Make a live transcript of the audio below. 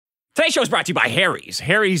Today's show is brought to you by Harry's.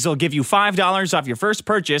 Harry's will give you $5 off your first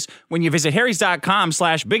purchase when you visit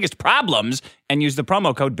harrys.com/biggestproblems and use the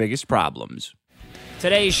promo code biggestproblems.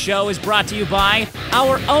 Today's show is brought to you by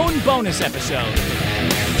our own bonus episode.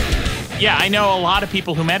 Yeah, I know a lot of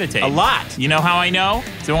people who meditate. A lot. You know how I know?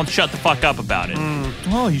 They won't shut the fuck up about it.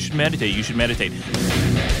 Oh, you should meditate. You should meditate.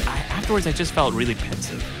 Afterwards, I just felt really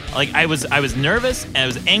pensive. Like, I was nervous and I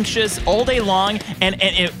was anxious all day long, and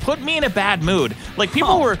it put me in a bad mood. Like,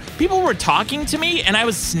 people were talking to me, and I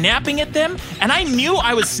was snapping at them, and I knew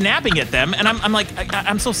I was snapping at them, and I'm like,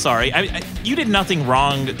 I'm so sorry. You did nothing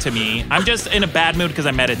wrong to me. I'm just in a bad mood because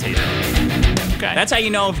I meditated. Okay. That's how you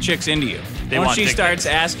know if a chick's into you. Once she starts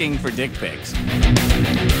asking for dick pics.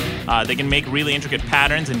 They can make really intricate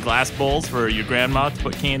patterns in glass bowls for your grandma to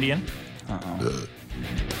put candy in.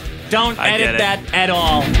 Don't edit that at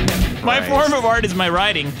all. My form of art is my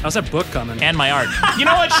writing. How's that book coming? And my art. You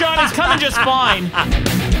know what, Sean? It's coming just fine.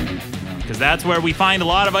 Because that's where we find a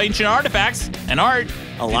lot of ancient artifacts and art.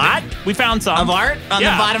 A lot? We found some. Of art? On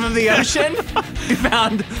the bottom of the ocean? You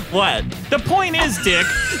found what? The point is, Dick.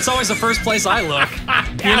 It's always the first place I look.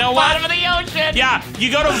 You know what? Bottom of the ocean. Yeah, you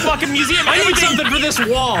go to a fucking museum. I need something for this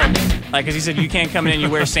wall. Like, because he said you can't come in and you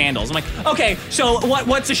wear sandals. I'm like, okay, so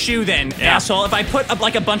what's a shoe then, asshole? If I put up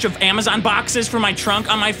like a bunch of Amazon boxes for my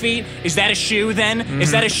trunk on my feet, is that a shoe then? Mm-hmm.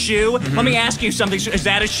 Is that a shoe? Mm-hmm. Let me ask you something. Is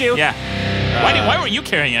that a shoe? Yeah. Why weren't you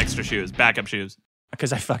carrying extra shoes, backup shoes?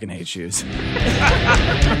 Because I fucking hate shoes.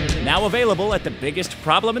 Now available at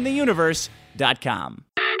thebiggestproblemintheuniverse.com.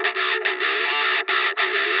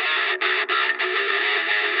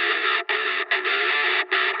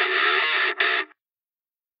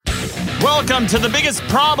 Welcome to The Biggest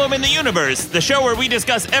Problem in the Universe, the show where we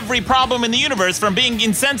discuss every problem in the universe from being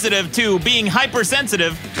insensitive to being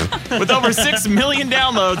hypersensitive. With over 6 million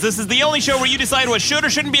downloads, this is the only show where you decide what should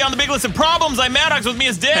or shouldn't be on the big list of problems. I'm Maddox, with me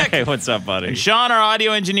is Dick. Hey, what's up, buddy? And Sean, our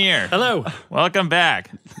audio engineer. Hello. Welcome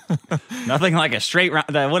back. Nothing like a straight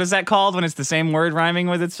rhyme. What is that called when it's the same word rhyming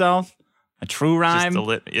with itself? A true rhyme?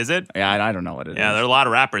 Is it? Yeah, I don't know what it is. Yeah, there are a lot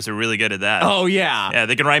of rappers who are really good at that. Oh, yeah. Yeah,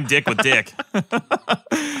 they can rhyme dick with dick.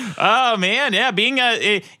 Oh, man, yeah. Being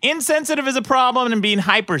insensitive is a problem, and being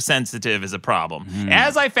hypersensitive is a problem.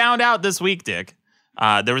 As I found out this week, Dick,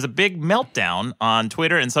 there was a big meltdown on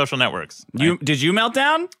Twitter and social networks. Did you melt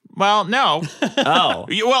down? Well, no. Oh.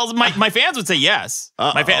 Well, my fans would say yes.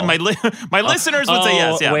 My listeners would say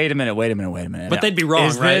yes, yeah. Wait a minute. But they'd be wrong,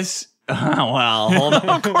 is right? This, well, hold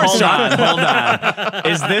on. hold on.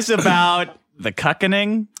 Is this about the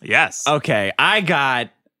cuckening? Yes. Okay, I got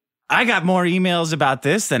more emails about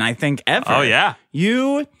this than I think ever. Oh, yeah.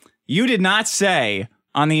 You did not say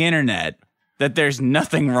on the internet that there's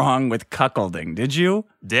nothing wrong with cuckolding, did you?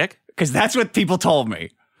 Dick? Because that's what people told me.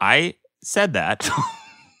 I said that.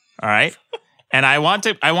 All right. And I want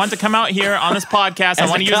to come out here on this podcast. I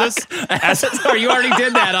want to use this as or you already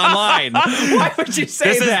did that online. Why would you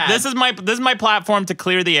say that? This is my platform to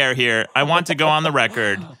clear the air here. I want to go on the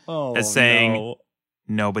record as saying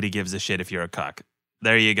nobody gives a shit if you're a cuck.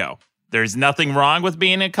 There you go. There's nothing wrong with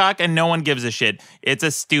being a cuck, and no one gives a shit. It's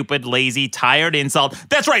a stupid, lazy, tired insult.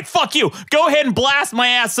 That's right, fuck you. Go ahead and blast my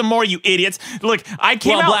ass some more, you idiots. Look, I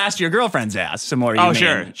came out... blast your girlfriend's ass some more, you mean.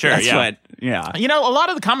 Sure, That's yeah. what, yeah. You know, a lot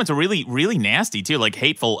of the comments are really, really nasty, too, like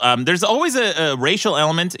hateful. There's always a racial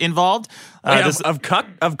element involved. Of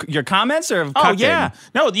your comments or of cucking? Oh, yeah.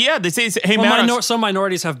 No, yeah, they say, hey, Maddox... some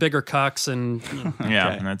minorities have bigger cucks and...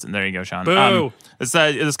 Yeah, there you go, Sean. Boo.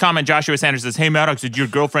 This comment, Joshua Sanders says, hey, Maddox, did your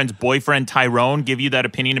girlfriend's boyfriend, Tyrone, give you that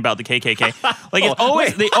opinion about the KKK? Like,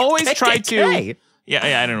 they always try to...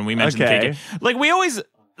 Yeah, I don't know. We mentioned KKK. Like, we always...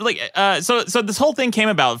 So this whole thing came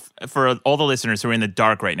about for all the listeners who are in the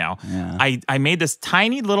dark right now. Yeah. I made this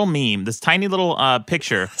tiny little meme, this tiny little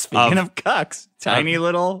picture. Speaking of cucks, tiny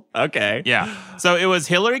little, okay. Yeah. So it was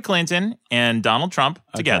Hillary Clinton and Donald Trump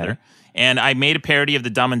together. And I made a parody of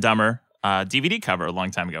the Dumb and Dumber DVD cover a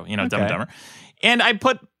long time ago. You know, Dumb and Dumber. And I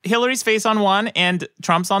put Hillary's face on one and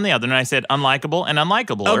Trump's on the other. And I said, unlikable and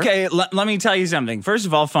unlikable. Okay, let me tell you something. First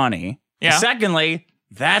of all, funny. Yeah. Secondly,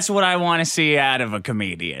 that's what I want to see out of a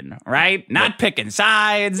comedian, right? Not picking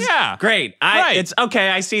sides. Yeah. Great. It's okay.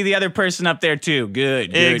 I see the other person up there too.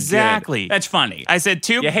 Good. Exactly. Good. That's funny. I said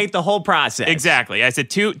two. You hate the whole process. Exactly. I said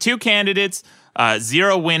two candidates.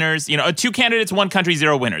 0 winners, 2 candidates, 1 country,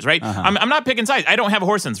 0 winners, right? I'm not picking sides. I don't have a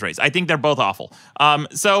horse in this race. I think they're both awful.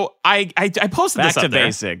 So I posted this up there. Back to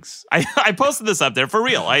basics. I posted this up there for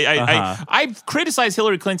real. I've criticized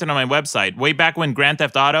Hillary Clinton on my website way back when Grand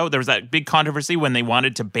Theft Auto, there was that big controversy when they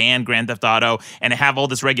wanted to ban Grand Theft Auto and have all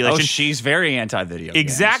this regulation. Oh, she's very anti-video games.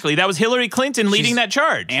 Exactly. That was Hillary Clinton leading that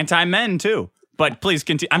charge. Anti-men, too. But please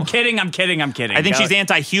continue. I'm kidding. I think she's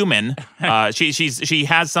anti-human. She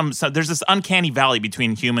has some. There's this uncanny valley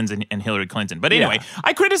between humans and Hillary Clinton. But anyway,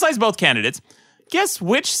 I criticize both candidates. Guess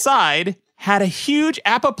which side had a huge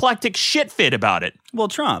apoplectic shit fit about it? Well,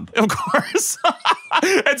 Trump. Of course.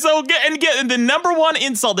 And so, and the number one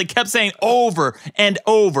insult they kept saying over and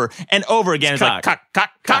over and over again is like, cock.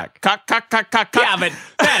 Yeah, but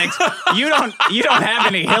Maddox, you don't have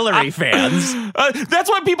any Hillary fans. That's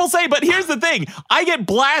what people say, but here's the thing. I get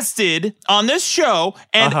blasted on this show,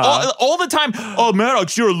 and all the time, oh,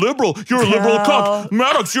 Maddox, you're a liberal. You're a liberal cock.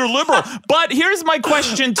 Maddox, you're a liberal. But here's my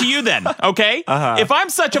question to you then, okay? If I'm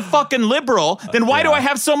such a fucking liberal, then why do I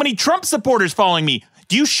have so many Trump supporters following me?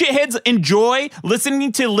 Do you shitheads enjoy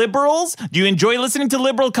listening to liberals? Do you enjoy listening to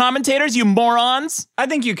liberal commentators, you morons? I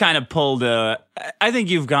think you kind of pulled I think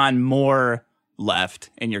you've gone more left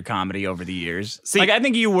in your comedy over the years. See, like, I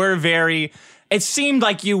think you were it seemed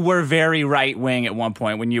like you were very right-wing at one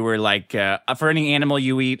point when you were like, for any animal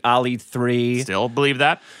you eat, I'll eat 3. Still believe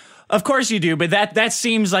that? Of course you do, but that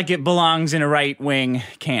seems like it belongs in a right-wing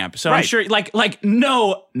camp. So I'm sure, like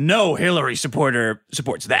no Hillary supporter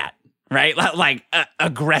supports that. Right? Like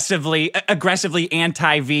aggressively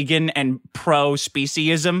anti-vegan and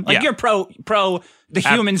pro-speciesism. Like you're pro the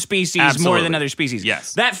human species more than other species.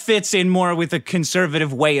 Yes. That fits in more with a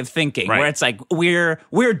conservative way of thinking, where it's like we're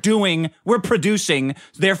producing,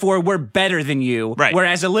 therefore we're better than you. Right.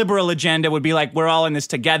 Whereas a liberal agenda would be like, we're all in this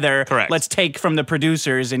together. Correct. Let's take from the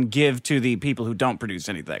producers and give to the people who don't produce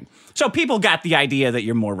anything. So people got the idea that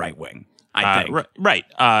you're more right-wing. I think. Right.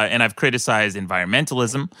 And I've criticized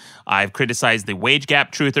environmentalism. I've criticized the wage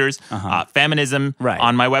gap truthers, feminism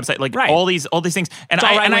on my website, like all these things. And it's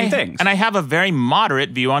all right-wing things. And I have a very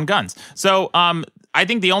moderate view on guns. So I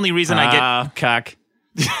think the only reason I get cuck.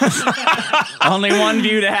 Only one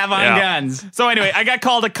view to have on guns. So anyway, I got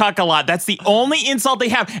called a cuck a lot. That's the only insult they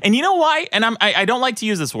have. And you know why? And I don't like to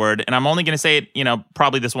use this word, and I'm only going to say it,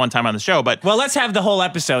 probably this one time on the show. But well, let's have the whole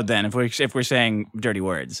episode then if we're saying dirty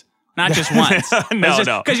words. Not just once.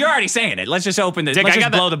 No. Because you're already saying it. Let's just open this. Dick, let's just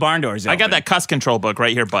blow the barn doors open. I got that cuss control book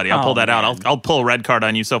right here, buddy. I'll pull that out. I'll pull a red card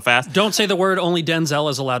on you so fast. Don't say the word. Only Denzel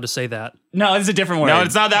is allowed to say that. No, it's a different word. No,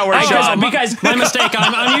 it's not that word. Because my mistake.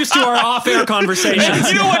 I'm used to our off-air conversations.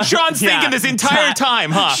 You know what Sean's thinking this entire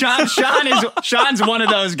time, huh? Sean's one of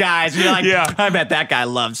those guys. You're like, I bet that guy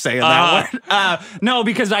loves saying that word. No,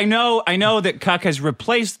 because I know that cuck has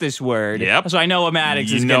replaced this word. Yep. So I know what Maddox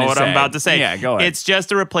is going to say. You know what I'm about to say. Yeah, go ahead. It's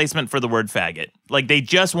just a replacement for the word faggot. Like, they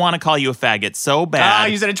just want to call you a faggot so bad. Oh,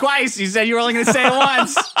 you said it twice. You said you were only going to say it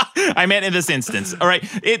once. I meant in this instance. All right.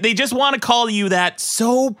 They just want to call you that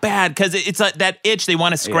so bad because it's like that itch they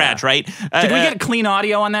want to scratch, right? Did we get clean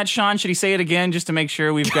audio on that, Sean? Should he say it again just to make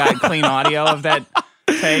sure we've got clean audio of that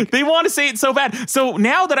take? They want to say it so bad. So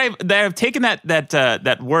now that I've taken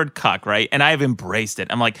that word cuck, right, and I've embraced it,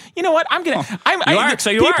 I'm like, you know what? I'm gonna.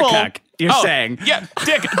 You are a cuck. You're saying, yeah,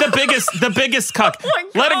 Dick, the biggest cuck. Oh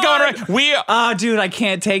Let it go. Right. Dude, I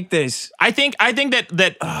can't take this. I think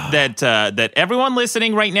that everyone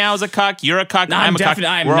listening right now is a cuck. You're a cuck. I'm a cuck.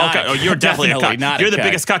 We're all cuck. Oh, you're definitely a cuck. You're the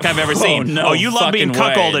biggest cuck I've ever seen. No, you love being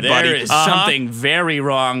cuckolded, buddy. There is something very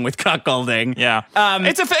wrong with cuckolding. Yeah,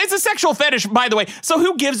 it's a sexual fetish, by the way. So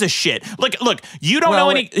who gives a shit? Look. You don't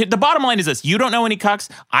know any. The bottom line is this: you don't know any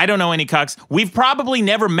cucks. I don't know any cucks. We've probably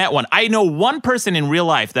never met one. I know one person in real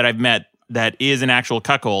life that I've met that is an actual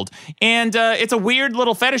cuckold. And it's a weird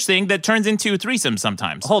little fetish thing that turns into threesomes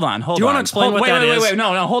sometimes. Hold on. Do you want to explain what that is? Wait.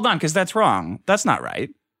 No, hold on, because that's wrong. That's not right.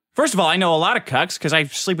 First of all, I know a lot of cucks because I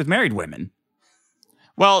sleep with married women.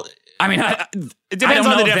 Well, I mean, it depends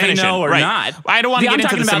on the definition. They know or not. I don't want to get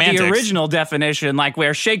into the semantics. I'm talking about the original definition, like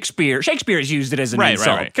where Shakespeare has used it as an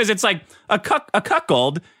insult. Because it's like a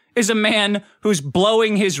cuckold is a man who's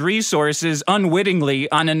blowing his resources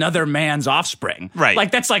unwittingly on another man's offspring. Right.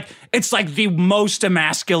 Like it's like the most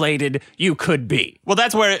emasculated you could be. Well,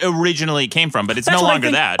 that's where it originally came from, but it's no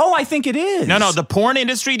longer that. Oh, I think it is. No, the porn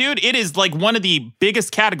industry, dude, it is like one of the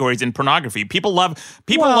biggest categories in pornography. People love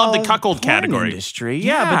the cuckold category. Industry.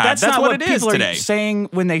 Yeah, but that's not what it is today. Saying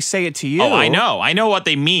when they say it to you. Oh, I know what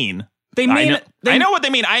they mean. I know what they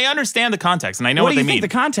mean. I understand the context, and I know what they mean. What do you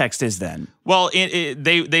think the context is then? Well,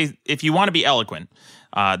 they if you want to be eloquent,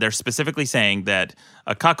 they're specifically saying that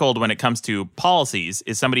a cuckold, when it comes to policies,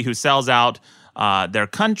 is somebody who sells out their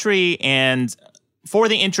country and for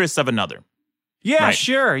the interests of another. Yeah, right.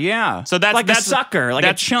 Sure, yeah. So that's a sucker, like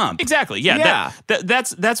a chump. Exactly. Yeah.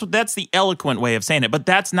 That's the eloquent way of saying it, but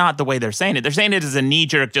that's not the way they're saying it. They're saying it as a knee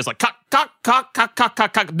jerk, just like cock.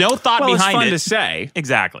 No thought behind it. It's fun to say.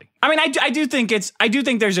 Exactly. I mean, I do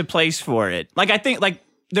think there's a place for it. Like I think like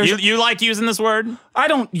there's you like using this word? I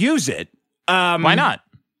don't use it. Why not?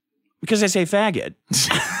 Because I say faggot.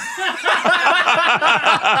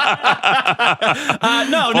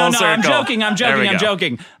 No, I'm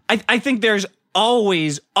joking. I think there's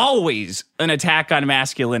always an attack on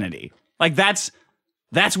masculinity. Like that's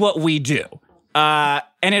what we do.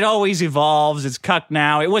 And it always evolves. It's cuck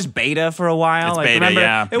now. It was beta for a while. It's like, beta, remember?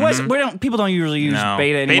 yeah. It was. People don't usually use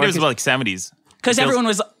beta anymore. Beta was like 70s. Because everyone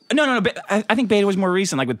was. No. I think beta was more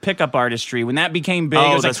recent, like with pickup artistry. When that became big,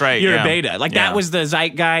 Oh, it was that's like, right, you're yeah. a beta. Like Yeah. that was the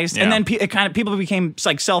zeitgeist. Yeah. And then people became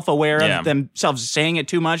like self-aware Yeah. of themselves saying it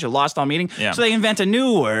too much. It lost all meaning. Yeah. So they invent a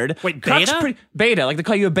new word. Wait, Cuck's beta? Beta. Like they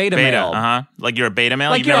call you a beta male. Like you're a beta male?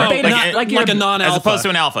 Like You've you're a never- beta, like you're a non-alpha. As opposed to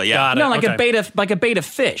an alpha, yeah. Got it. No, like Okay. a beta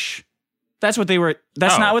fish. That's what they were.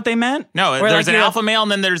 That's Oh. not what they meant? No, Or there's like an you're- alpha male and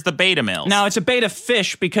then there's the beta males. No, it's a beta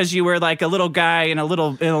fish because you were like a little guy in a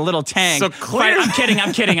little tank. So clear- I'm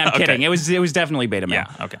kidding. Okay. It was definitely beta male.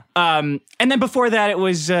 Yeah, okay. And then before that, it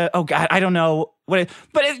was I don't know but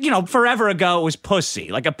forever ago it was pussy,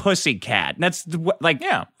 like a pussy cat. That's like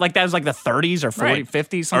like that was like the 30s or 40s, Right.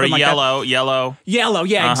 50s, Or something like yellow. that. Yellow,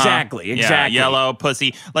 yeah, exactly. Yeah, yellow,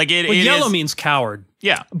 pussy. Like it Yellow is- means coward.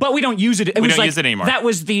 Yeah. But we don't use it. We was don't like, use it anymore. That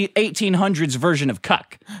was the 1800s version of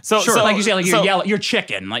cuck. So like you say, like you're so- yellow, you're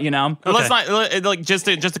chicken, like Let's not like just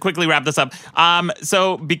to quickly wrap this up.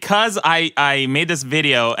 So because I made this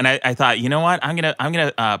video and I thought, you know what, I'm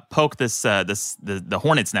gonna poke the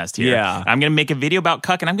hornet's nest here. Yeah. I'm gonna make a video about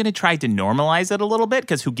cuck and I'm gonna try to normalize it a little bit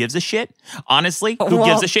because who gives a shit? Honestly, who Well-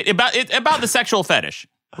 gives a shit about the sexual fetish?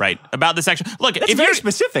 Right, about the sexual. Look, That's if very you're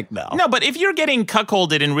specific, though. no, but if you're getting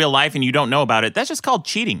cuckolded in real life and you don't know about it, that's just called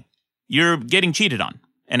cheating. You're getting cheated on,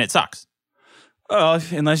 and it sucks. Oh,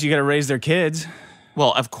 unless you got to raise their kids.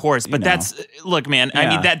 Well, of course, but look, man, I Yeah.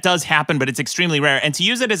 mean, that does happen, but it's extremely rare. And to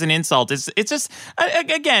use it as an insult, it's just,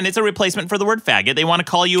 again, it's a replacement for the word faggot. They want to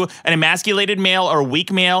call you an emasculated male or a weak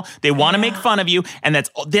male. They want to make fun of you, and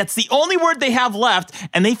that's the only word they have left,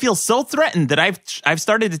 and they feel so threatened that I've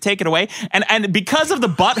started to take it away. And because of the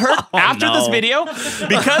butthurt after this video,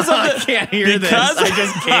 because of the... I can't hear this. I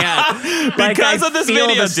just can't. Because I of this feel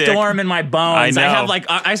video, the Dick. storm in my bones. I know.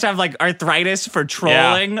 I used to have like arthritis for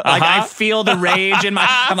trolling. Yeah. Like I Uh-huh. feel the rage in my.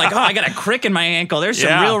 I'm like, I got a crick in my ankle. There's some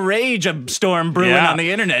Yeah. real rage of storm brewing Yeah. on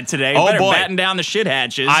the internet today. Oh, Better boy. batten down the shit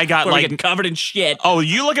hatches. I got, before we like- get covered in shit. Oh,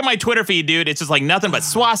 you look at my Twitter feed, dude. It's just like nothing but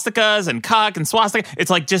swastikas and cock and swastika.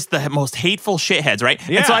 It's like just the most hateful shitheads, right?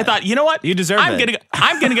 Yeah. And so I thought, you know what? You deserve I'm it.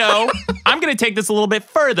 I'm gonna take this a little bit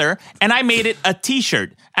further, and I made it a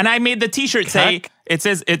T-shirt. And I made the T-shirt say it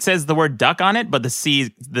says the word duck on it, but the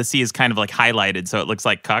C is kind of like highlighted, so it looks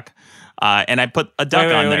like cuck. And I put a duck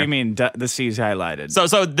Wait, on what there. do you mean? The C's highlighted. So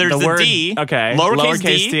there's the word- D, okay,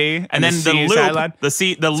 lowercase D, and then the C is loop, highlighted? the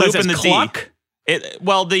C, the So it loop says and the cluck? D.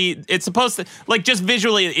 It's supposed to, like, just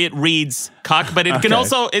visually it reads cuck, but it can Okay.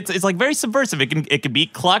 also it's like very subversive. It could be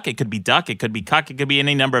cluck, it could be duck, it could be cuck, it could be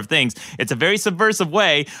any number of things. It's a very subversive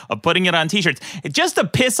way of putting it on T-shirts, just to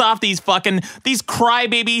piss off these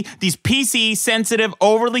crybaby, these PC sensitive,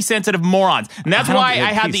 overly sensitive morons. And that's why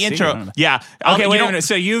I had the PC, I intro. don't know. Yeah. Okay, You wait a don't- minute.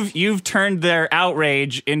 So you've turned their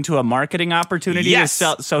outrage into a marketing opportunity. Yes. To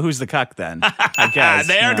sell, so who's the cuck then? I guess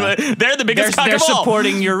They're the biggest cuck they're of all.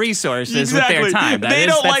 supporting your resources with Exactly. their time.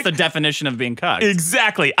 That's That's the definition of being cucked.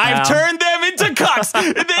 Exactly. I've turned them into cucks.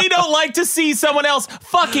 They don't like to see someone else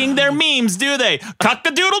fucking their memes, do they?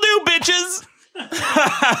 Cuck-a-doodle-doo, bitches.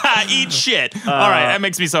 Eat shit. All right, that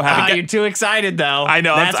makes me so happy. You're too excited, though. I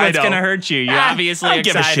know. That's I what's know. gonna hurt you. You're obviously I don't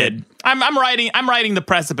give a shit. excited. I'm riding the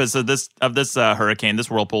precipice of this hurricane, this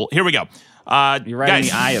whirlpool. Here we go. You're right in guys,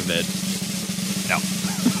 the eye of it. No.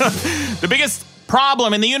 The biggest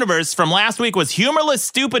problem in the universe from last week was humorless,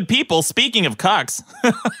 stupid people. Speaking of cucks.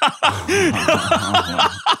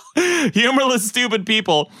 Humorless, stupid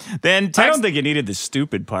people. Then I don't think you needed the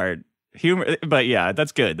stupid part. Humor, but yeah,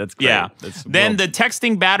 that's good. That's great. Yeah. Then the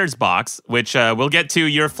texting batters box, which we'll get to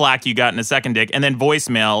your flack you got in a second, Dick. And then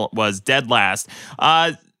voicemail was dead last.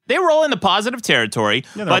 They were all in the positive territory.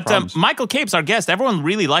 Yeah, there are but problems. Michael Capes, our guest, everyone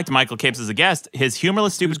really liked Michael Capes as a guest. His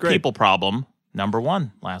humorless, stupid great. people problem,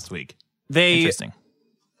 #1 last week. they Interesting.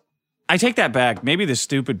 I take that back. Maybe the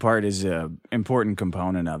stupid part is an important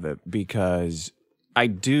component of it because I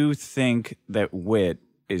do think that wit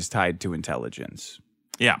is tied to intelligence.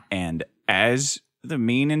 Yeah. And as the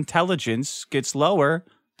mean intelligence gets lower,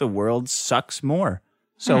 the world sucks more.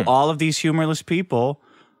 So all of these humorless people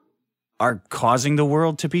are causing the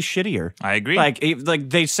world to be shittier. I agree. Like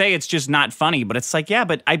they say it's just not funny, but it's like, yeah,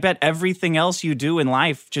 but I bet everything else you do in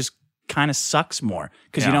life just kind of sucks more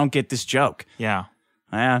because you Yeah. don't get this joke. Yeah.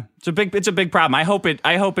 Yeah, it's a big problem. I hope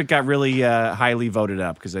it got really highly voted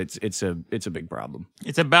up because it's a big problem.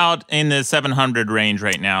 It's about in the 700 range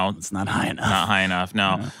right now. It's not high enough. Not high enough,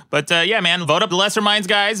 no. Yeah. But yeah, man, vote up the lesser minds,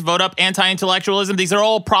 guys. Vote up anti-intellectualism. These are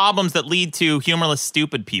all problems that lead to humorless,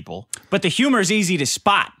 stupid people. But the humor is easy to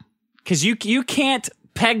spot because you can't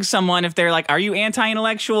peg someone if they're like, are you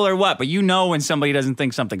anti-intellectual or what? But you know when somebody doesn't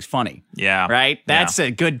think something's funny. Yeah. Right? That's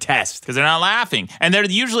a good test. Because they're not laughing. And they're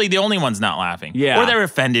usually the only ones not laughing. Yeah. Or they're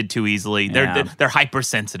offended too easily. Yeah. They're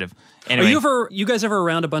hypersensitive. Anyway. Are you guys ever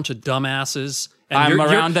around a bunch of dumbasses? And I'm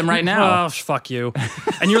around them right now. Oh, fuck you.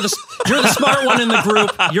 And you're the smart one in the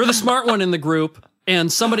group. You're the smart one in the group.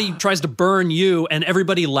 And somebody tries to burn you, and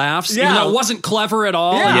everybody laughs. Yeah. Even though it wasn't clever at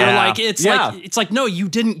all. Yeah. And you're Yeah. it's like, no, you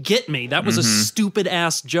didn't get me. That was a stupid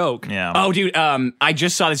ass joke. Yeah. Oh, dude, I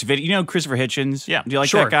just saw this video. You know Christopher Hitchens? Yeah. Do you like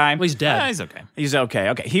Sure. that guy? Well, he's dead. Yeah, he's okay. He's okay.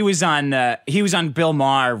 Okay. He was on Bill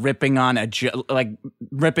Maher ripping on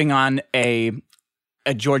a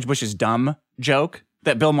George Bush's dumb joke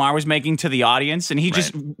that Bill Maher was making to the audience, and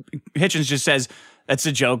Hitchens just says that's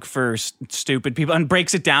a joke for stupid people and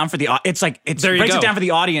breaks it down for the breaks it down for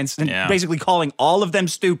the audience and basically calling all of them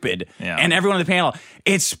stupid and everyone on the panel.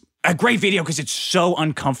 It's a great video because it's so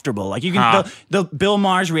uncomfortable. Like you can the Bill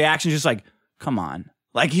Maher's reaction is just like, come on.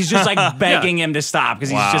 Like he's just like begging him to stop because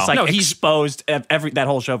he's just like exposed that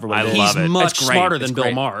whole show for what it is. He's much smarter than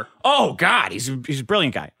Bill Maher. Oh God, he's a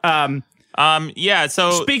brilliant guy. Yeah,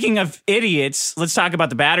 so speaking of idiots, let's talk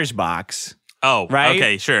about the batter's box. Oh, right?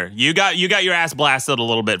 Okay, sure. You got your ass blasted a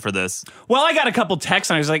little bit for this. Well, I got a couple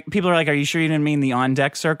texts and I was like, people are like, are you sure you didn't mean the on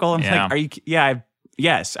deck circle? I'm like, are you? Yeah,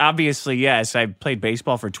 yes, obviously, yes. I played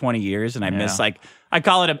baseball for 20 years and I miss I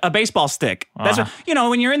call it a baseball stick. That's what,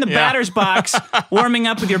 when you're in the batter's box warming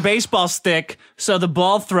up with your baseball stick. So the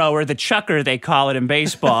ball thrower, the chucker, they call it in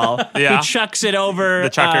baseball, he chucks it over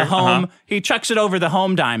the chucker, home. He chucks it over the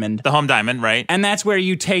home diamond. The home diamond, right? And that's where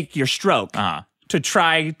you take your stroke to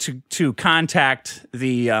try to contact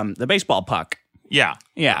the baseball puck. Yeah.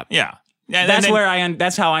 And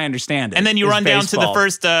that's how I understand it. And then you run down to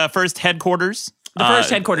the first headquarters. The first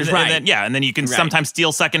headquarters, right? And then you can sometimes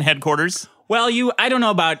steal second headquarters. Well, I don't know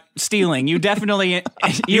about stealing. You definitely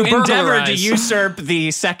you endeavored to usurp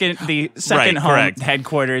the second home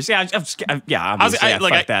headquarters. Yeah, obviously I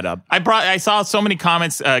fucked that up. I saw so many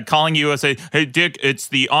comments calling you and say, "Hey, Dick, it's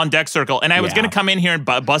the on deck circle," and I was going to come in here and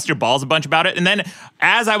bust your balls a bunch about it. And then,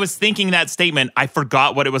 as I was thinking that statement, I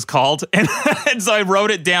forgot what it was called, and so I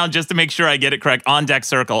wrote it down just to make sure I get it correct. On deck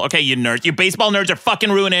circle. Okay, you nerds, you baseball nerds are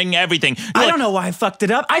fucking ruining everything. I don't know why I fucked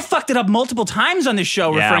it up. I fucked it up multiple times on this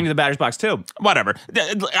show, referring to the batter's box too. Whatever.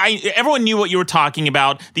 Everyone knew what you were talking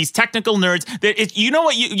about. These technical nerds. You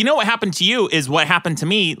know what happened to you is what happened to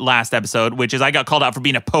me last episode, which is I got called out for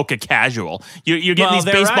being a polka casual. You're getting these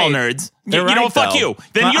baseball nerds. You know what? Fuck you.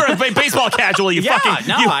 Then you're a baseball casual. You fucking.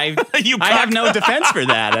 No, I have no defense for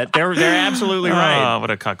that. They're absolutely right. Oh, what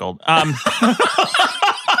a cuckold.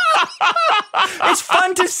 It's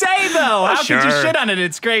fun to say, though. How could you shit on it?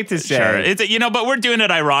 It's great to say. Sure. It's but we're doing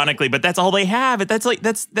it ironically. But that's all they have.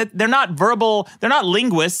 They're not verbal. They're not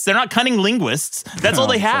linguists. They're not cunning linguists. That's all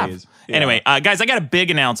they have. Please. Yeah. Anyway, guys, I got a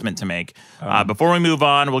big announcement to make. Before we move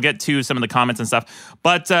on, we'll get to some of the comments and stuff.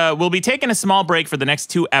 But we'll be taking a small break for the next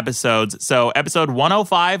 2 episodes. So episode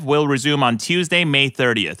 105 will resume on Tuesday, May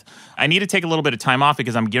 30th. I need to take a little bit of time off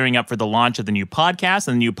because I'm gearing up for the launch of the new podcast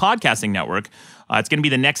and the new podcasting network. It's going to be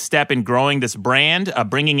the next step in growing this brand,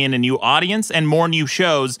 bringing in a new audience and more new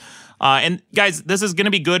shows. And guys, this is going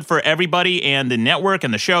to be good for everybody and the network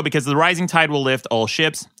and the show because the rising tide will lift all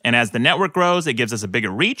ships. And as the network grows, it gives us a bigger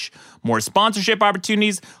reach, more sponsorship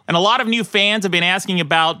opportunities, and a lot of new fans have been asking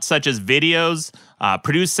about, such as videos,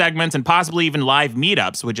 produced segments, and possibly even live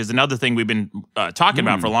meetups, which is another thing we've been talking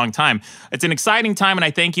about for a long time. It's an exciting time, and I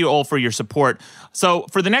thank you all for your support. So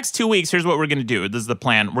for the next 2 weeks, here's what we're going to do. This is the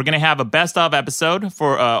plan. We're going to have a best-of episode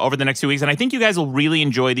for over the next 2 weeks, and I think you guys will really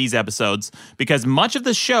enjoy these episodes because much of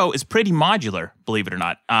the show is pretty modular, believe it or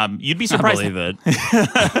not. You'd be surprised. I believe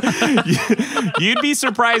it. You'd be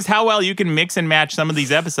surprised how well you can mix and match some of these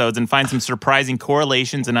episodes and find some surprising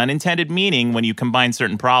correlations and unintended meaning when you combine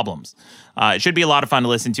certain problems. It should be a lot of fun to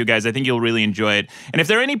listen to, guys. I think you'll really enjoy it. And if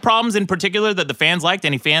there are any problems in particular that the fans liked,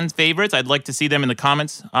 any fans' favorites, I'd like to see them in the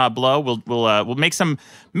comments below. We'll make some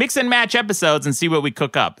mix and match episodes and see what we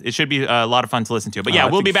cook up. It should be a lot of fun to listen to. But yeah,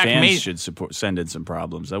 we'll be back. Fans should send in some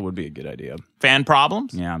problems. That would be a good idea. Fan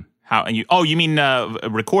problems? Yeah. How? And you mean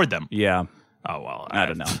record them? Yeah. Oh, well, I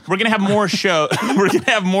don't know. We're going to have more shows. We're going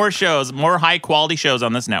to have more shows, more high-quality shows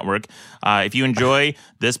on this network. If you enjoy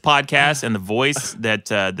this podcast and the voice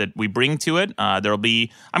that we bring to it, there'll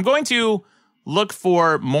be... I'm going to look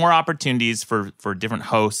for more opportunities for different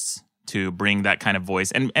hosts to bring that kind of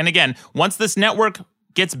voice. And again, once this network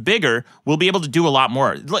gets bigger, we'll be able to do a lot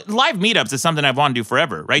more. Live meetups is something I've wanted to do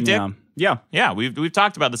forever, right, Dick? Yeah. We've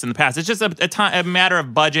talked about this in the past. It's just a matter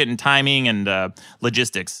of budget and timing and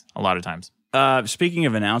logistics a lot of times. Speaking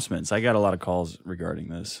of announcements, I got a lot of calls regarding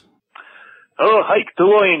this. Oh, Hike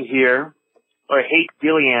DeLoyan here, or Hake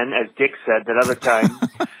Dillian, as Dick said that other time.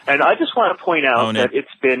 And I just want to point out that it's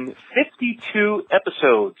been 52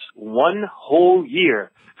 episodes, one whole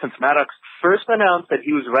year, since Maddox first announced that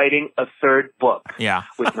he was writing a third book. Yeah.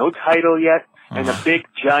 With no title yet, and a big,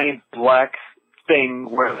 giant, black thing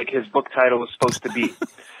where, like, his book title was supposed to be.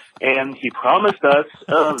 And he promised us,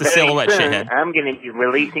 the silhouette shithead. I'm going to be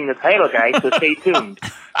releasing the title, guys, so stay tuned.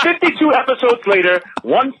 52 episodes later,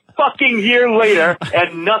 1 fucking year later,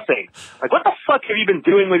 and nothing. Like, what the fuck have you been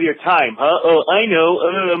doing with your time, huh? Oh, I know,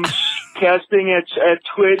 I'm casting at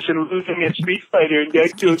Twitch and losing at Street Fighter and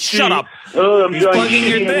Deck Shut up. Oh, I'm drawing plugging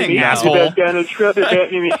your thing, asshole. About Donald Trump and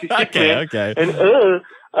Batman Mississippi. Okay. And,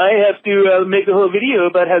 I have to make a whole video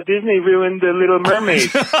about how Disney ruined The Little Mermaid.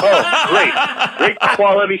 Oh, great. Great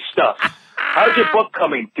quality stuff. How's your book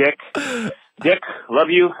coming, Dick? Dick, love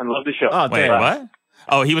you and love the show. Oh, Wait, what?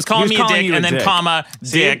 Oh, he was calling me a dick and then comma,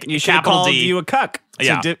 dick, you should have capital called D. you a cuck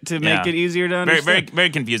to make Yeah. it easier to Very, understand. very, very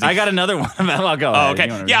confusing. I got another one. I'll go Oh,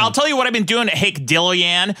 ahead. okay. Yeah, I'll tell you what I've been doing, Hake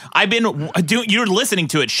Dillian. I've been doing, you're listening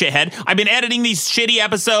to it, shithead. I've been editing these shitty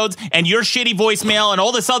episodes and your shitty voicemail and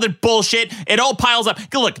all this other bullshit. It all piles up.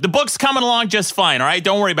 Look, the book's coming along just fine, all right?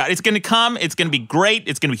 Don't worry about it. It's going to come. It's going to be great.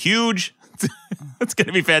 It's going to be huge. It's going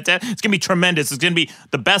to be fantastic. It's going to be tremendous. It's going to be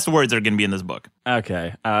the best words are going to be in this book.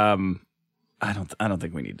 Okay. I don't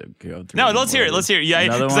think we need to go through. No, let's hear it. Let's hear it. Yeah,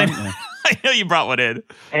 Another 'cause one? I know you brought one in.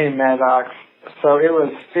 Hey, Maddox. So it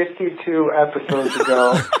was 52 episodes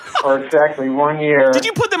ago, or exactly 1 year. Did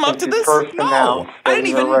you put them up since to you this? First No, announced I that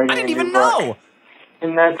didn't you were writing a even new book. know.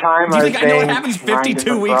 In that time, Do you I think I know what banged happens 9 52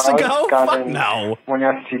 different weeks broads, ago? got Fuck in no. 1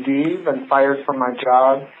 STD, been fired from my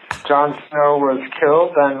job. Jon Snow was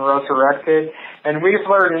killed, then resurrected. And we've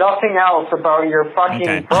learned nothing else about your fucking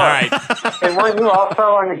Okay, book. all right. And weren't you also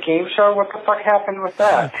on the game show? What the fuck happened with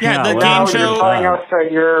that? Yeah, the No, game Now show. you're telling us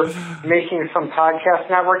that you're making some podcast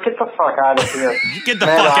network. Get the fuck out of here. Get the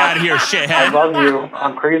Maddox, fuck out of here, I shithead. love you.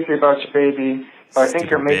 I'm crazy about you, baby. But I think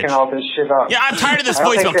you're making bitch. all this shit up. Yeah, I'm tired of this I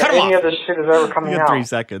don't voicemail. think that Cut him any off. of this shit is ever coming You got out. 3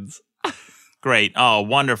 seconds. Great. Oh,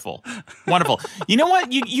 wonderful. Wonderful. You know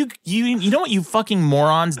what? You know what you fucking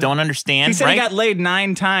morons don't understand, He said right? he got laid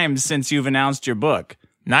 9 times since you've announced your book.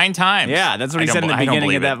 9 times. Yeah, that's what I he said in don't- the I don't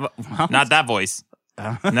beginning of believe that. it. Not that voice.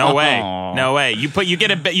 No way. No way. You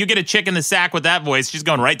get a chick in the sack with that voice, she's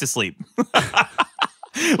going right to sleep.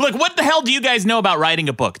 Look, what the hell do you guys know about writing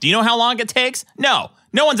a book? Do you know how long it takes? No.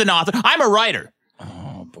 No one's an author. I'm a writer.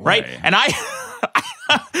 Oh, boy. Right? And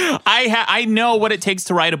I know what it takes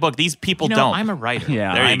to write a book. These people don't. I'm a writer.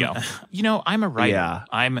 Yeah, there you go. I'm a writer. Yeah.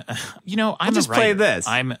 I'm a We'll just writer. play this.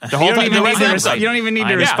 I'm the You whole don't time. even The need rest to of the res- episode. you don't even need to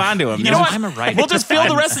I'm- respond to him. You know what? I'm a writer. We'll just fill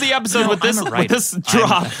the rest of the episode with this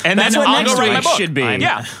drop, and That's then what I'll next go write my week book. should be.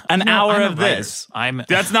 Yeah, An hour I'm a of writer. this.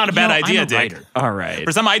 That's not a bad idea, I'm a Dick. writer. All right.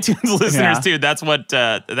 For some iTunes listeners Yeah. too, that's what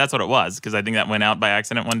it was, because I think that went out by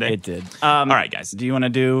accident one day. It did. All right, guys. Do you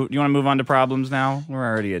want to move on to problems now? We're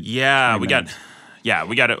already at Yeah, 20 we got minutes.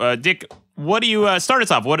 it. Dick, what do you start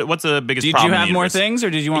us off? What's the biggest Did problem? you in have the more universe? things, or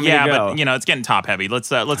did you want me Yeah, to go? but it's getting top heavy. Let's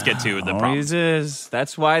get to the problem. Always is.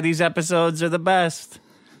 That's why these episodes are the best.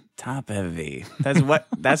 Top heavy.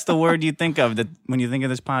 That's the word you think of when you think of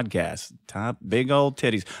this podcast. Top big old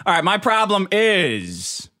titties. All right, my problem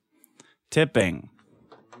is tipping.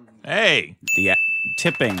 Hey,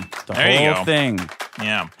 Tipping. The There you whole go. thing.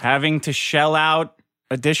 yeah, Having to shell out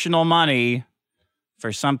additional money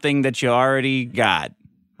for something that you already got.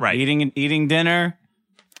 right. Eating dinner.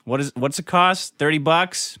 What's it cost?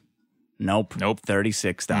 $30? Nope.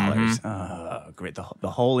 $36. Great. The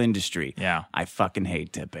whole industry. Yeah. I fucking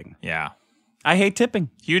hate tipping. Yeah, I hate tipping.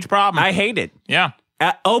 huge problem. I hate it. Yeah,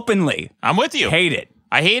 Openly. I'm with you. Hate it.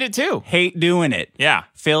 I hate it too. Hate doing it. Yeah,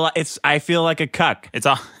 I feel like a cuck. it's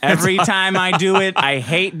all Every time I do it, I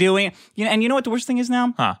hate doing it. And you know what the worst thing is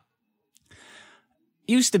now? Huh.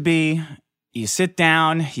 Used to be, you sit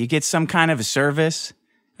down, you get some kind of a service,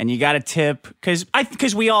 and you got a tip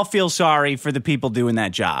because we all feel sorry for the people doing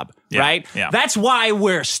that job, Yeah, right? yeah. That's why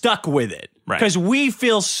we're stuck with it, Right. because we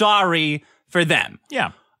feel sorry for them.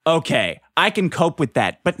 Yeah, Okay, I can cope with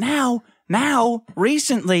that. But now,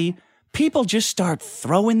 recently, people just start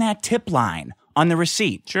throwing that tip line on the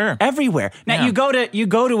receipt. Sure. Everywhere. Now Yeah. you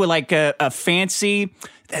go to like a fancy.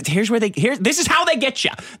 This is how they get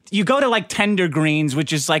you. You go to like Tender Greens,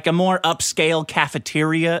 which is like a more upscale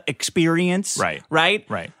cafeteria experience. Right. Right.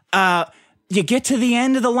 Right. You get to the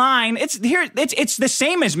end of the line. It's the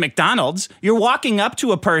same as McDonald's. You're walking up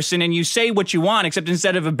to a person and you say what you want, except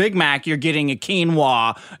instead of a Big Mac, you're getting a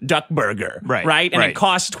quinoa duck burger. Right. And it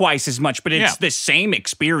costs twice as much, but it's the same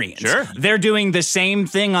experience. Sure. They're doing the same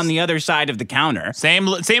thing on the other side of the counter. Same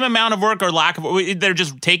amount of work or lack of. They're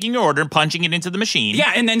just taking your order and punching it into the machine.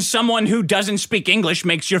 Yeah, and then someone who doesn't speak English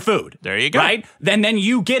makes your food. There you go. Right? Then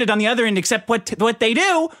you get it on the other end, except what they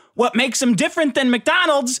do. What makes them different than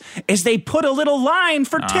McDonald's is they put a little line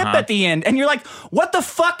for tip at the end. And you're like, what the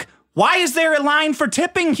fuck? Why is there a line for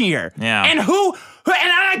tipping here? Yeah. And and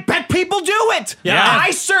I bet people do it. Yeah.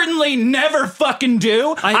 I certainly never fucking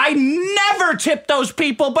do. I never tip those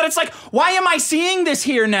people, but it's like, why am I seeing this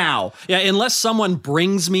here now? Yeah, unless someone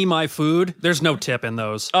brings me my food, there's no tip in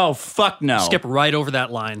those. Oh, fuck no. Skip right over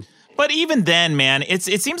that line. But even then, man, it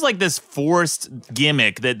seems like this forced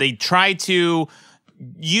gimmick that they try to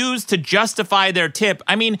use to justify their tip.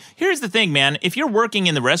 I mean, here's the thing, man. If you're working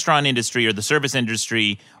in the restaurant industry or the service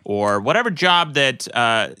industry or whatever job that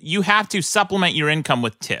you have to supplement your income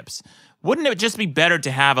with tips, wouldn't it just be better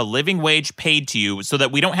to have a living wage paid to you so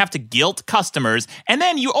that we don't have to guilt customers? And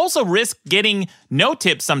then you also risk getting no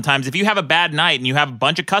tips sometimes if you have a bad night and you have a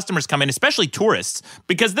bunch of customers come in, especially tourists,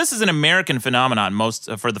 because this is an American phenomenon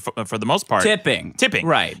for the most part. Tipping.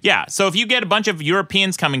 Right. Yeah. So if you get a bunch of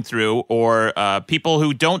Europeans coming through or people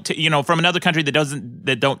who don't, from another country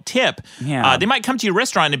that don't tip, they might come to your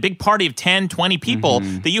restaurant in a big party of 10, 20 people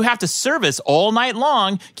that you have to service all night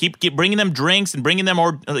long, keep bringing them drinks and bringing them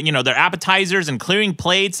their appetizers and clearing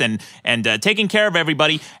plates and taking care of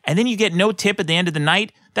everybody, and then you get no tip at the end of the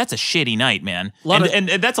night. That's a shitty night, man. And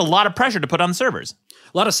that's a lot of pressure to put on the servers.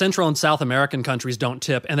 A lot of Central and South American countries don't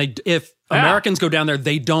tip, and if Americans go down there,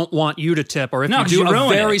 they don't want you to tip, or if you do a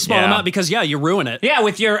very small amount, because you ruin it. Yeah,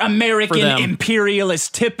 with your American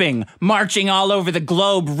imperialist tipping marching all over the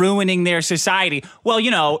globe, ruining their society. Well,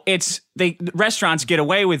 restaurants get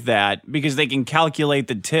away with that because they can calculate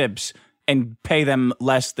the tips and pay them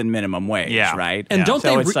less than minimum wage, right? And don't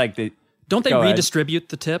they Don't they redistribute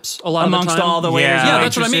the tips a lot amongst of the time? all the waiters? Yeah, and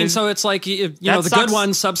that's what I mean. waitresses? So it's like the good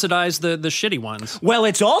ones subsidize the shitty ones. Well,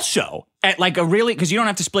 it's also at like because you don't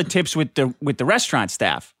have to split tips with the restaurant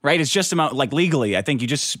staff, right? It's just about like legally. I think you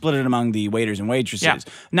just split it among the waiters and waitresses. Yeah.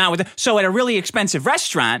 Now, so at a really expensive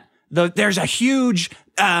restaurant, there's a huge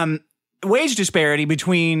wage disparity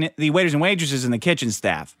between the waiters and waitresses and the kitchen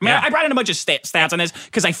staff. I mean, I brought in a bunch of stats on this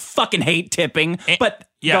because I fucking hate tipping. But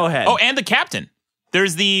go ahead. Oh, and the captain.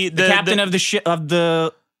 There's the captain of the ship of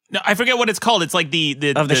the. No, I forget what it's called. It's like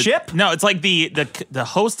the ship. No, it's like the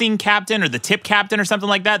hosting captain or the tip captain or something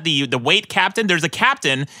like that. The wait captain. There's a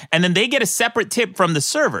captain, and then they get a separate tip from the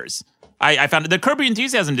servers. I found the Curb Your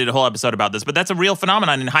Enthusiasm did a whole episode about this, but that's a real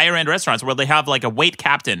phenomenon in higher end restaurants where they have like a wait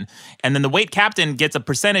captain, and then the wait captain gets a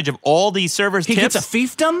percentage of all the servers' tips. He gets a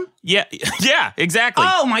fiefdom? Yeah, exactly.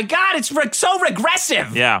 Oh my God, it's so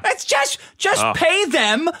regressive. Yeah. It's just pay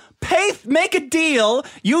them, make a deal,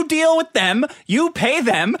 you deal with them, you pay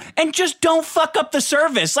them, and just don't fuck up the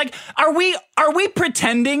service. Like, are we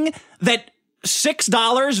pretending that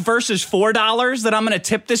 $6 versus $4 that I'm going to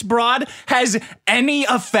tip this broad has any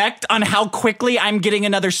effect on how quickly I'm getting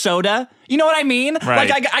another soda? You know what I mean? Right.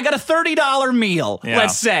 Like I got a $30 meal,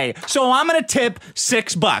 let's say. So I'm going to tip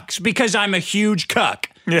 $6 because I'm a huge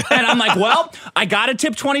cuck. Yeah. And I'm like, well, I got to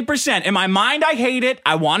tip 20%. In my mind, I hate it.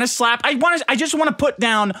 I want to slap. I just want to put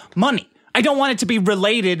down money. I don't want it to be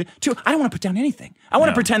related to, I don't want to put down anything. I want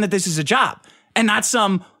to pretend that this is a job and not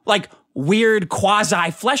some like weird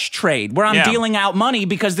quasi flesh trade where I'm dealing out money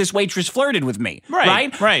because this waitress flirted with me.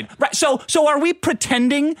 Right. So are we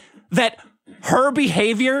pretending that her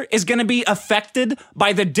behavior is going to be affected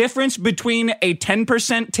by the difference between a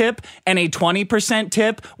 10% tip and a 20%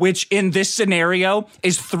 tip, which in this scenario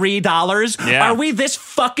is $3? Yeah. Are we this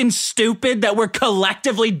fucking stupid that we're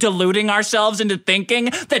collectively deluding ourselves into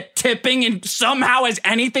thinking that tipping somehow has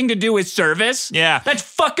anything to do with service? Yeah. That's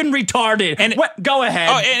fucking retarded. And go ahead.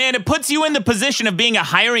 Oh, and it puts you in the position of being a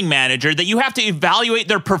hiring manager that you have to evaluate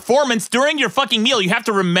their performance during your fucking meal. You have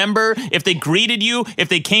to remember if they greeted you, if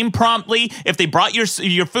they came promptly, if they brought your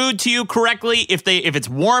food to you correctly, if it's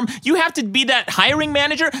warm. You have to be that hiring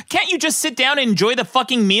manager. Can't you just sit down and enjoy the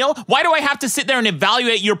fucking meal? Why do I have to sit there and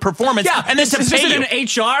evaluate your performance and then to pay you? This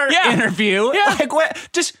is an HR interview. Yeah. Like, what?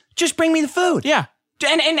 Just bring me the food. Yeah.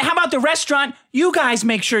 And how about the restaurant? You guys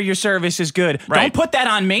make sure your service is good. Right. Don't put that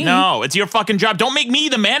on me. No, it's your fucking job. Don't make me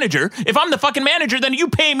the manager. If I'm the fucking manager, then you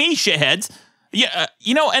pay me, shitheads. Yeah,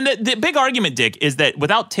 and the big argument, Dick, is that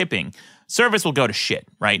without tipping, service will go to shit,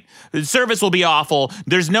 right? The service will be awful.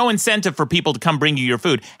 There's no incentive for people to come bring you your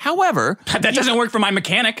food. However... That doesn't work for my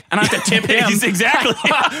mechanic. I don't have to tip him. Exactly.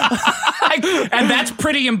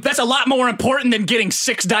 And that's a lot more important than getting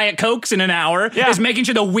 6 Diet Cokes in an hour, is making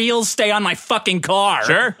sure the wheels stay on my fucking car.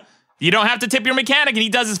 Sure. You don't have to tip your mechanic, and he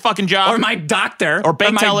does his fucking job. Or my doctor. Or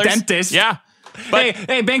bank tellers. My dentist. Yeah. But,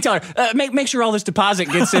 hey, bank teller, make sure all this deposit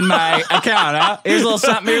gets in my account. Huh? Here's a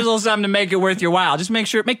little something to make it worth your while. Just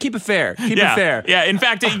keep it fair. Keep it fair. Yeah. In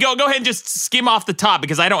fact, go ahead and just skim off the top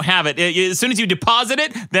because I don't have it. As soon as you deposit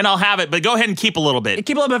it, then I'll have it. But go ahead and keep a little bit.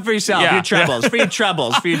 Keep a little bit for yourself. For your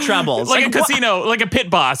troubles. For your troubles. Like a casino, like a pit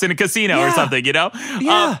boss in a casino or something.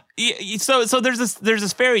 Yeah. So there's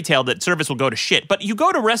this fairy tale that service will go to shit. But you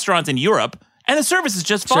go to restaurants in Europe. And the service is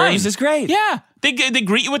just fine. Service is great. Yeah. They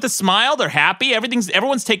greet you with a smile. They're happy.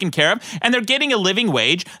 Everyone's taken care of. And they're getting a living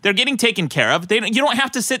wage. They're getting taken care of. You don't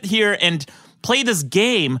have to sit here and play this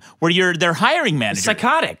game where they're hiring manager. It's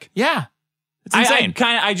psychotic. Yeah. It's insane.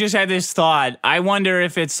 I just had this thought. I wonder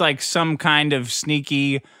if it's like some kind of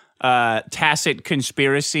sneaky, tacit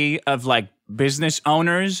conspiracy of like business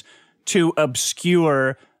owners to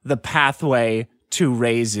obscure the pathway to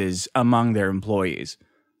raises among their employees.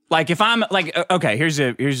 Like if I'm like, okay, here's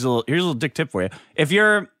a little dick tip for you.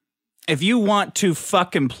 If you want to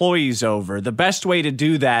fuck employees over, the best way to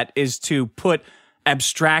do that is to put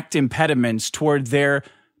abstract impediments toward their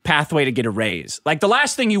pathway to get a raise. Like the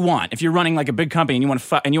last thing you want, if you're running like a big company and you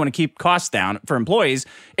want to keep costs down for employees,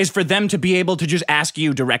 is for them to be able to just ask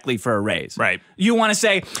you directly for a raise. Right. You want to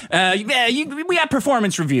say, we have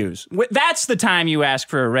performance reviews. That's the time you ask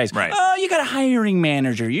for a raise. Right. Oh, you got a hiring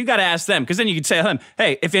manager. You got to ask them because then you could say to them,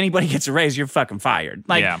 hey, if anybody gets a raise, you're fucking fired.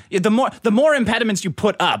 Like the more impediments you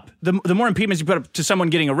put up, the more impediments you put up to someone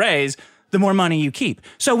getting a raise, the more money you keep.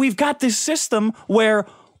 So we've got this system where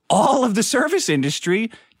all of the service industry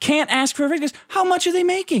can't ask for a raise. How much are they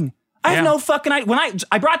making? I have no fucking idea. When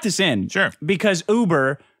I brought this in, because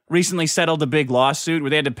Uber recently settled a big lawsuit where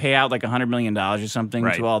they had to pay out like $100 million or something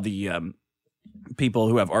to all the people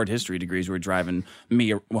who have art history degrees who were driving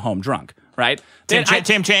me home drunk, right?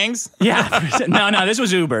 Tim Chang's? Yeah. No, this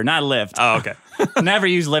was Uber, not Lyft. Oh, okay. Never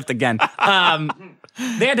use Lyft again.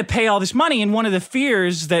 They had to pay all this money, and one of the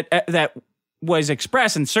fears that was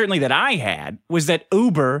expressed, and certainly that I had, was that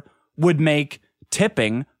Uber would make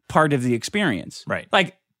tipping part of the experience. Right.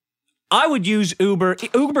 Like, I would use Uber.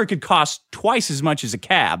 Uber could cost twice as much as a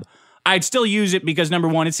cab. I'd still use it because, number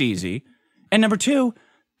one, it's easy. And number two,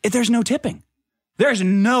 there's no tipping. There's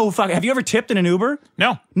no fucking... Have you ever tipped in an Uber?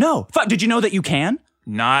 No. No. Fuck, did you know that you can?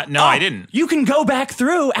 I didn't. You can go back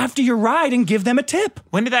through after your ride and give them a tip.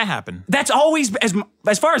 When did that happen? That's always,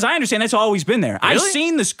 as far as I understand, that's always been there. Really? I've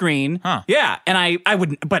seen the screen. Huh. Yeah, and I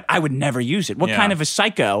would never use it. What kind of a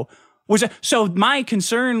psycho was it? So my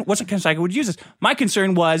concern, what kind of psycho would use this? My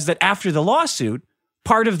concern was that after the lawsuit,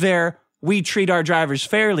 part of their "we treat our drivers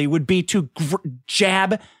fairly" would be to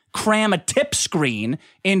cram a tip screen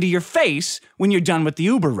into your face when you're done with the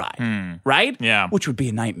Uber ride, right? Yeah. Which would be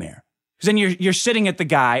a nightmare. Because then you're sitting at the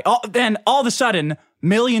guy. Then all of a sudden,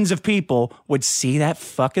 millions of people would see that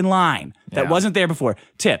fucking line that wasn't there before.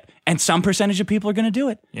 Tip. And some percentage of people are going to do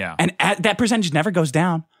it. Yeah. And that percentage never goes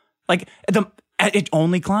down. Like, it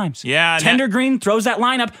only climbs. Yeah. Tender Green throws that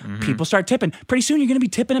line up. People start tipping. Pretty soon, you're going to be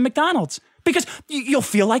tipping at McDonald's. Because you'll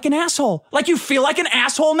feel like an asshole. Like you feel like an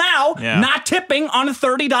asshole now, not tipping on a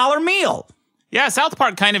 $30 meal. Yeah, South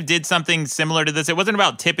Park kind of did something similar to this. It wasn't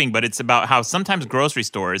about tipping, but it's about how sometimes grocery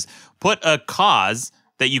stores put a cause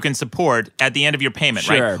that you can support at the end of your payment,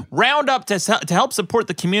 right? Round up to help support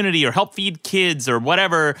the community or help feed kids or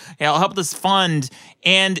whatever, help this fund.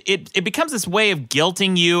 And it becomes this way of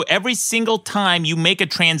guilting you every single time you make a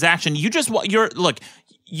transaction.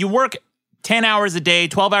 You work 10 hours a day,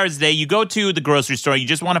 12 hours a day, you go to the grocery store, you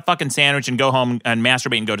just want a fucking sandwich and go home and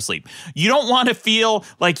masturbate and go to sleep. You don't want to feel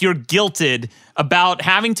like you're guilted about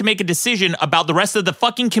having to make a decision about the rest of the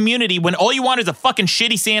fucking community when all you want is a fucking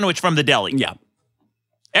shitty sandwich from the deli. Yeah.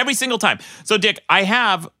 Every single time. So, Dick, I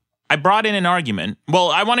brought in an argument. Well,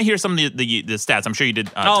 I want to hear some of the stats. I'm sure you did.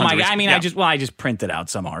 Oh my God. I mean, I just printed out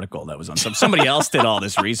some article that was on somebody else did all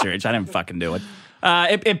this research. I didn't fucking do it.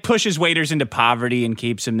 It pushes waiters into poverty and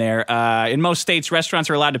keeps them there. In most states, restaurants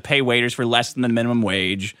are allowed to pay waiters for less than the minimum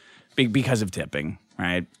wage because of tipping,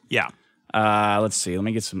 right? Yeah. Let's see. Let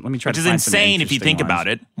me try to find some. Which is insane if you think about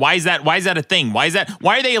it. Why is that a thing? Why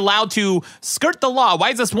are they allowed to skirt the law?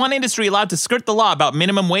 Why is this one industry allowed to skirt the law about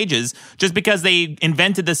minimum wages just because they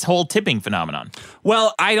invented this whole tipping phenomenon?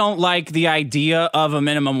 Well, I don't like the idea of a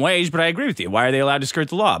minimum wage, but I agree with you. Why are they allowed to skirt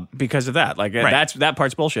the law? Because of that. Like that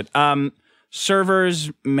part's bullshit.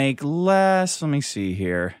 servers make less. Let me see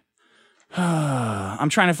here. I'm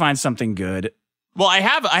trying to find something good. Well, I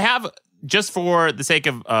have just for the sake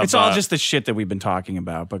of it's all just the shit that we've been talking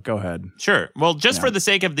about, but go ahead. Sure. Well, just for the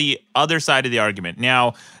sake of the other side of the argument.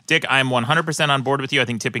 Now, Dick, I'm 100% on board with you. I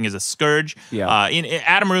think tipping is a scourge. Yeah.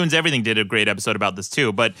 Adam Ruins Everything did a great episode about this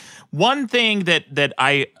too. But one thing that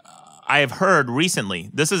I have heard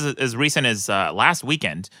recently, this is as recent as last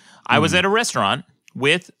weekend, I was at a restaurant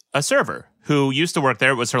with a server who used to work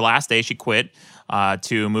there. It was her last day. She quit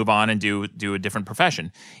to move on and do a different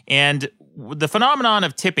profession. And the phenomenon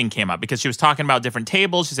of tipping came up because she was talking about different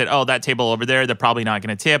tables. She said, oh, that table over there, they're probably not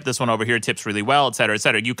going to tip. This one over here tips really well, et cetera, et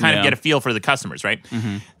cetera. You kind of get a feel for the customers, right?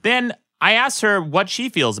 Mm-hmm. Then I asked her what she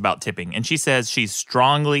feels about tipping, and she says she's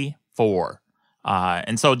strongly for.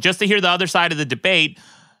 And so just to hear the other side of the debate,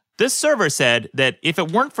 this server said that if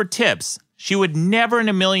it weren't for tips, she would never in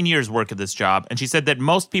a million years work at this job. And she said that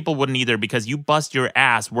most people wouldn't either because you bust your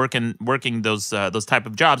ass working those type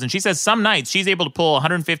of jobs. And she says some nights she's able to pull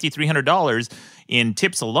 $150, $300 in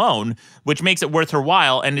tips alone, which makes it worth her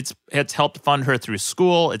while. And it's helped fund her through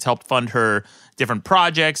school. It's helped fund her different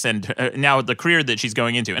projects and now the career that she's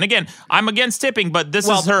going into. And again, I'm against tipping, but this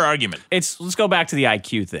is her argument. Let's go back to the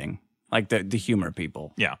IQ thing. Like the humor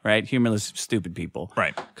people. Yeah. Right? Humorless, stupid people.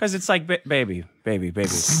 Right. Because it's like, baby.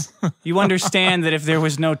 You understand that if there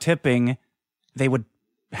was no tipping, they would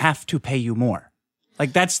have to pay you more.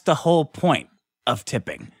 Like, that's the whole point of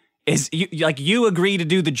tipping. Is you agree to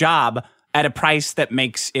do the job at a price that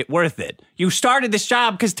makes it worth it. You started this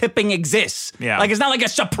job because tipping exists. Yeah. Like, it's not like a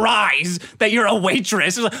surprise that you're a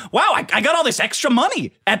waitress. It's like, wow, I got all this extra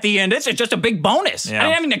money at the end. It's just a big bonus. Yeah. I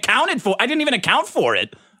didn't even account for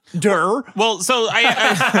it. Well, so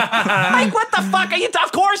like, what the fuck are you?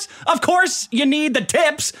 Of course, you need the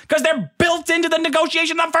tips because they're built into the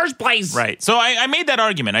negotiation in the first place. Right. So I made that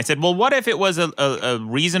argument. I said, well, what if it was a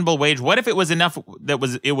reasonable wage? What if it was enough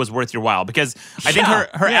that it was worth your while? Because I think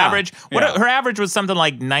her average, her average was something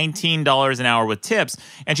like $19 an hour with tips.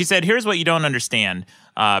 And she said, here's what you don't understand.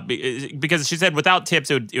 Because she said without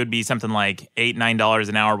tips, it would be something like $8, $9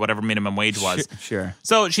 an hour, whatever minimum wage was. Sure.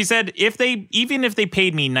 So she said even if they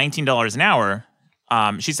paid me $19 an hour,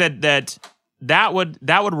 she said that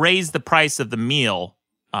would raise the price of the meal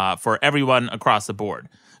for everyone across the board.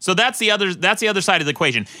 So that's the other side of the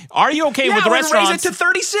equation. Are you okay with the restaurants? Raise it to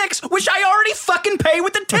 36, which I already fucking pay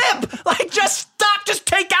with the tip. Like, just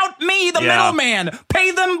take out me, the middleman.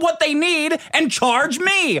 Pay them what they need and charge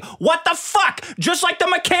me. What the fuck? Just like the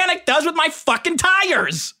mechanic does with my fucking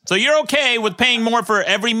tires. So you're okay with paying more for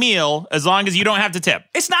every meal as long as you don't have to tip?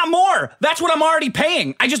 It's not more. That's what I'm already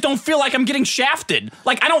paying. I just don't feel like I'm getting shafted.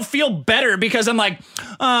 Like, I don't feel better because I'm like,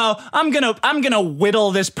 oh, I'm gonna whittle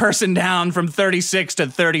this person down from 36 to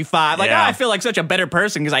 35. Like, I feel like such a better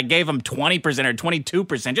person because I gave them 20% or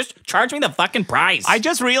 22%. Just charge me the fucking price. I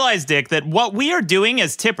just realized, Dick, that what we are doing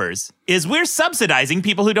as tippers is we're subsidizing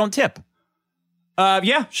people who don't tip.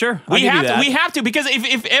 Yeah, sure. We have to, because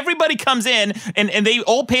if everybody comes in and they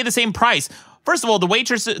all pay the same price, first of all, the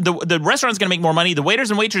restaurant's going to make more money. The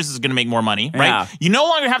waiters and waitresses are going to make more money, right? Yeah. You no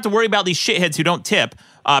longer have to worry about these shitheads who don't tip.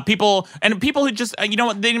 People who just, you know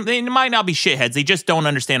what, they might not be shitheads. They just don't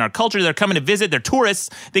understand our culture. They're coming to visit. They're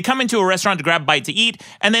tourists. They come into a restaurant to grab a bite to eat,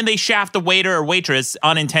 and then they shaft the waiter or waitress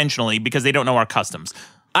unintentionally because they don't know our customs.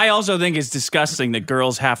 I also think it's disgusting that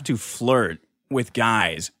girls have to flirt with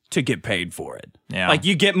guys to get paid for it. Yeah. Like,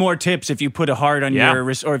 you get more tips if you put a heart on your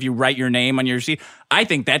wrist or if you write your name on your receipt. I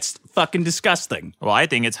think that's fucking disgusting. Well, I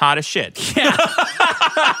think it's hot as shit. Yeah.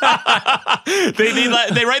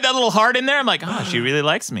 they write that little heart in there. I'm like, oh, she really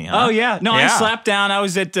likes me, huh? Oh, yeah. No, I slapped down. I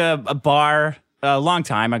was at a bar a long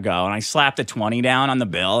time ago, and I slapped a 20 down on the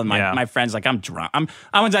bill, and my friend's like, I'm drunk.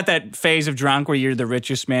 I was at that phase of drunk where you're the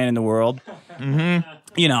richest man in the world. Mm-hmm.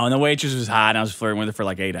 You know, and the waitress was hot, and I was flirting with her for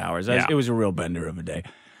like 8 hours. It was a real bender of a day.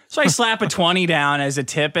 So I slap a 20 down as a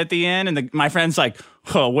tip at the end, and my friend's like,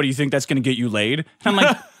 oh, what do you think that's going to get you laid? And I'm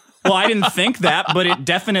like, well, I didn't think that, but it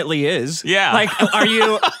definitely is. Yeah. Like,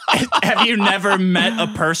 have you never met a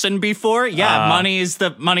person before? Yeah, money's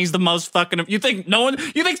the most fucking, you think no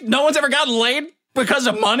one's ever gotten laid because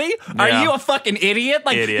of money? Are you a fucking idiot?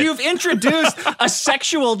 Like, you've introduced a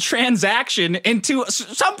sexual transaction into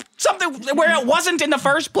something where it wasn't in the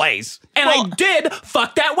first place. And I did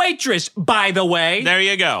fuck that waitress, by the way. There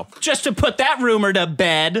you go. Just to put that rumor to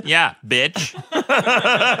bed. Yeah, bitch.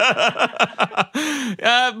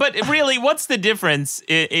 But really, what's the difference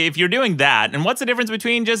if you're doing that? And what's the difference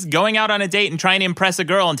between just going out on a date and trying to impress a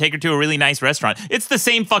girl and take her to a really nice restaurant? It's the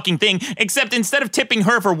same fucking thing, except instead of tipping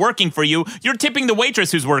her for working for you, you're tipping the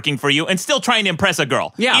waitress who's working for you and still trying to impress a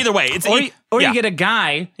girl. Yeah. Either way, Or you get a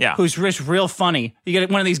guy who's just real funny. You get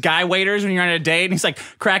one of these guy waiters when you're on a date and he's like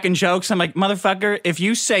cracking jokes. I'm like, motherfucker, if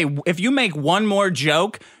you make one more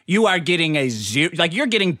joke, you are getting a zero. Like, you're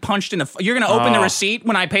getting punched in the... You're going to open the receipt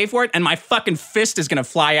when I pay for it, and my fucking fist is going to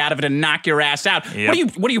fly out of it and knock your ass out.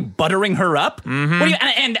 Yep. What are you, buttering her up? Mm-hmm. What are you,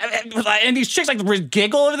 and these chicks like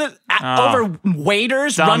giggle over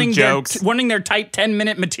waiters running their tight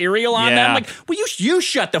 10-minute material on them. Like, well, you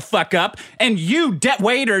shut the fuck up, and you,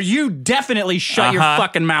 waiter, you definitely shut your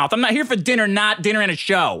fucking mouth. I'm not here for dinner, not dinner and a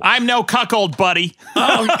show. I'm no cuckold, buddy.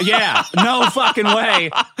 Oh, yeah. No fucking way.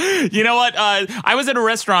 You know what? I was at a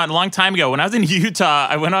restaurant a long time ago. When I was in Utah,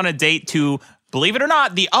 I went on a date to, believe it or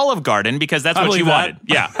not, the Olive Garden because that's what she wanted.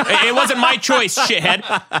 Yeah. It wasn't my choice, shithead.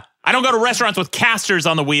 I don't go to restaurants with casters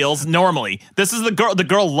on the wheels normally. This is the girl. The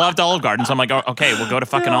girl loved Olive Garden, so I'm like, okay, we'll go to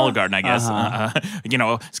fucking Olive Garden, I guess.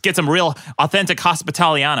 Get some real authentic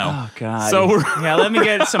hospitaliano. Oh God. So let me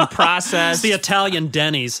get some processed. It's the Italian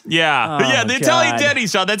Denny's. Yeah, the Italian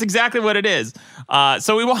Denny's, Sean. That's exactly what it is.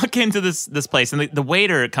 So we walk into this place, and the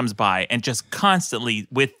waiter comes by and just constantly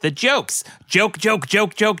with the jokes, joke,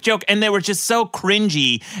 and they were just so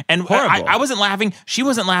cringy and horrible. I wasn't laughing. She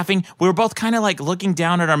wasn't laughing. We were both kind of like looking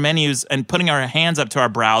down at our menus and putting our hands up to our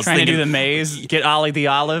brows, trying to do the maze, get Ollie the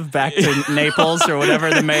Olive back to Naples or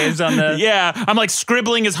whatever the maze on the. Yeah, I'm like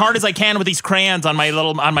scribbling as hard as I can with these crayons on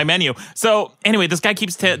my menu. So anyway, this guy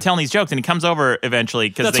keeps telling these jokes, and he comes over eventually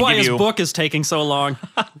because that's why his book is taking so long.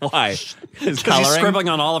 Why? Because he's scribbling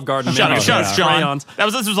on Olive Garden. Shut up, Sean.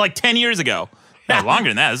 This was like 10 years ago. No, longer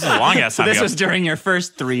than that. This is a long ass time ago. This was during your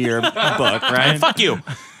first 3-year book, right? Fuck you.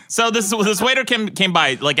 So this waiter came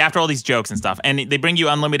by like after all these jokes and stuff, and they bring you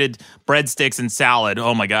unlimited breadsticks and salad.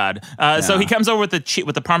 Oh my God! So he comes over with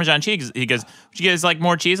the Parmesan cheese. He goes, "Would you guys like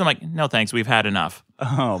more cheese?" I'm like, "No, thanks. We've had enough."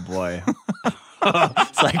 Oh boy.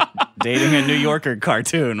 It's like dating a New Yorker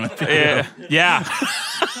cartoon. With yeah.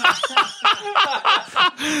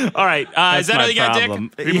 All right. Is that all you got, Dick?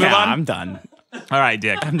 Move on? I'm done. All right,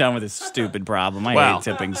 Dick. I'm done with this stupid problem. I hate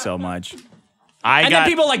tipping so much. Then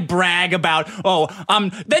people like brag about,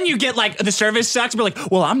 then you get like the service sucks. We're like,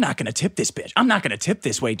 well, I'm not going to tip this bitch. I'm not going to tip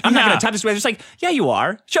this wait. I'm not going to tip this wait. It's like, yeah, you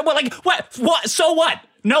are. What? So what?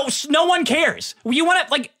 No one cares. You want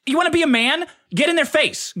to be a man? Get in their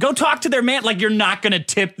face. Go talk to their man. Like, you're not going to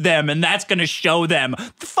tip them, and that's going to show them.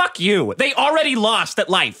 Fuck you. They already lost at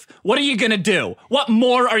life. What are you going to do? What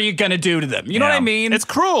more are you going to do to them? You know what I mean? It's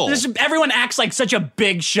cruel. Everyone acts like such a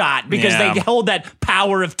big shot because they hold that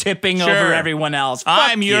power of tipping over everyone else.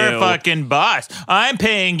 I'm your fucking boss. I'm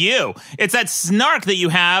paying you. It's that snark that you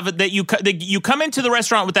have that you come into the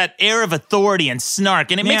restaurant with that air of authority and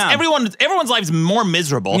snark, and it makes everyone's lives more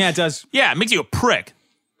miserable. Yeah, it does. Yeah, it makes you a prick.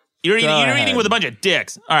 You're eating with a bunch of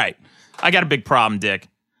dicks. All right. I got a big problem, Dick,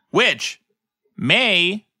 which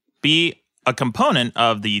may be a component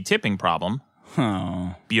of the tipping problem.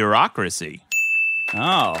 Bureaucracy.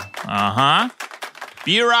 Oh. Uh-huh.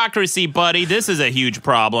 Bureaucracy, buddy. This is a huge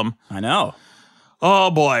problem. I know.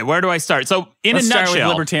 Oh, boy. Where do I start? So, Let's nutshell. Start with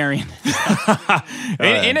libertarian.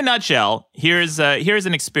 in a nutshell, here's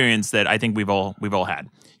an experience that I think we've all had.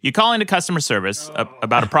 You call into customer service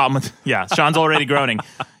about a problem with... Yeah, Sean's already groaning.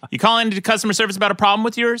 You call into customer service about a problem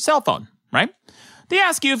with your cell phone, right? They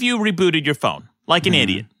ask you if you rebooted your phone, like an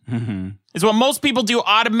idiot. Mm-hmm. It's what most people do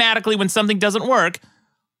automatically when something doesn't work.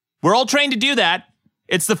 We're all trained to do that.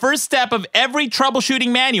 It's the first step of every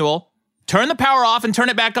troubleshooting manual. Turn the power off and turn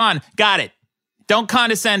it back on. Got it. Don't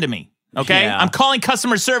condescend to me, okay? Yeah. I'm calling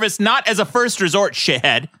customer service not as a first resort,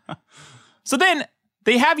 shithead. So then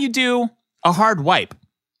they have you do a hard wipe.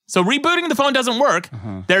 So rebooting the phone doesn't work.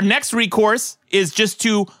 Their next recourse is just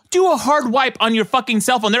to do a hard wipe on your fucking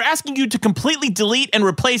cell phone. They're asking you to completely delete and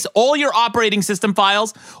replace all your operating system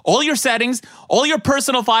files, all your settings, all your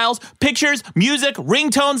personal files, pictures, music,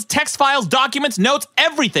 ringtones, text files, documents, notes,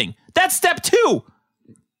 everything. That's step 2.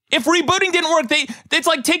 If rebooting didn't work, it's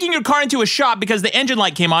like taking your car into a shop because the engine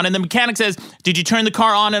light came on and the mechanic says, "Did you turn the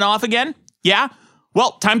car on and off again?" Yeah?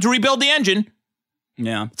 Well, time to rebuild the engine.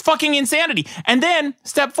 Yeah. It's fucking insanity. And then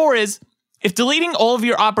step 4 is, if deleting all of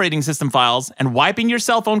your operating system files and wiping your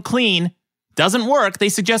cell phone clean doesn't work, they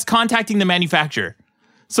suggest contacting the manufacturer.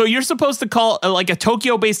 So you're supposed to call like a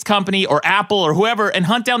Tokyo-based company or Apple or whoever and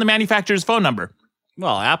hunt down the manufacturer's phone number.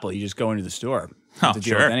 Well, Apple, you just go into the store. To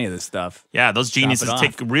deal with any of this stuff. Yeah, those geniuses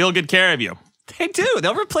take real good care of you. They do.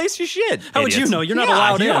 They'll replace your shit. How would you know? You're not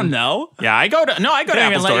allowed in. You don't know. Yeah, I go to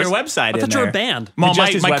Apple stores. Your website. I thought you were banned. Well, my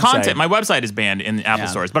website is banned in Apple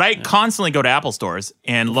stores, but I constantly go to Apple stores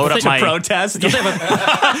and load up my protest.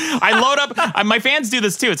 I load up. My fans do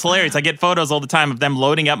this too. It's hilarious. I get photos all the time of them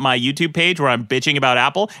loading up my YouTube page where I'm bitching about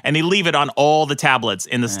Apple, and they leave it on all the tablets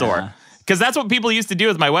in the store. Because that's what people used to do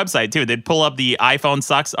with my website, too. They'd pull up the iPhone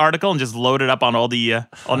sucks article and just load it up on all the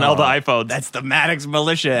iPhones. That's the Maddox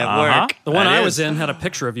militia at work. The one I was in had a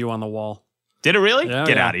picture of you on the wall. Did it really? Yeah,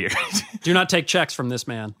 Get out of here. Do not take checks from this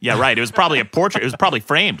man. Yeah, right. It was probably a portrait. It was probably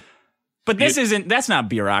framed. But that's not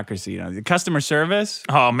bureaucracy, The customer service.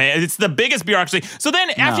 Oh man, it's the biggest bureaucracy. So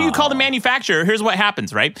then after you call the manufacturer, here's what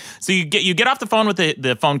happens, right? So you get off the phone with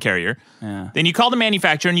the phone carrier. Yeah. Then you call the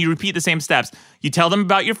manufacturer and you repeat the same steps. You tell them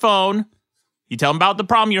about your phone. You tell them about the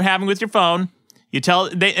problem you're having with your phone.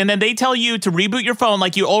 And then they tell you to reboot your phone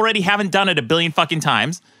like you already haven't done it a billion fucking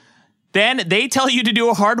times. Then they tell you to do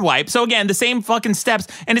a hard wipe. So again, the same fucking steps.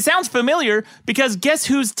 And it sounds familiar because guess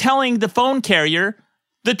who's telling the phone carrier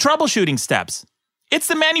the troubleshooting steps? It's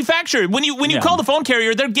the manufacturer. When you call the phone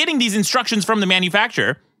carrier, they're getting these instructions from the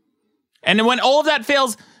manufacturer. And then when all of that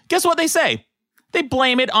fails, guess what they say? They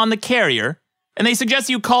blame it on the carrier. And they suggest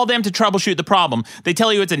you call them to troubleshoot the problem. They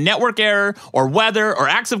tell you it's a network error or weather or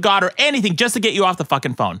acts of God or anything just to get you off the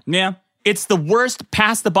fucking phone. Yeah. It's the worst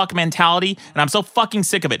pass the buck mentality, and I'm so fucking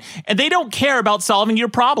sick of it. And they don't care about solving your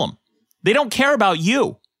problem. They don't care about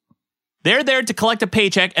you. They're there to collect a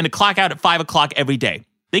paycheck and to clock out at 5 o'clock every day.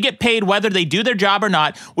 They get paid whether they do their job or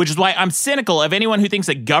not, which is why I'm cynical of anyone who thinks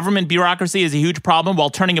that government bureaucracy is a huge problem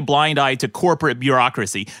while turning a blind eye to corporate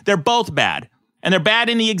bureaucracy. They're both bad, and they're bad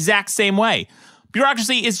in the exact same way.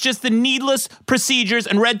 Bureaucracy is just the needless procedures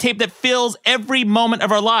and red tape that fills every moment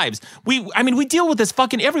of our lives. We deal with this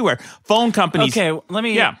fucking everywhere. Phone companies. Okay, let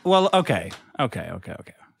me. Yeah. Well, okay.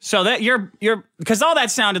 So that you're because all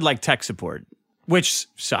that sounded like tech support, which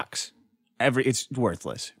sucks. It's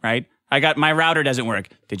worthless, right? My router doesn't work.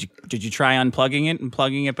 Did you try unplugging it and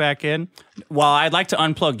plugging it back in? Well, I'd like to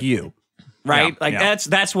unplug you, right?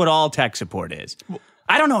 That's what all tech support is.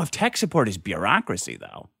 I don't know if tech support is bureaucracy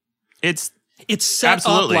though. It's set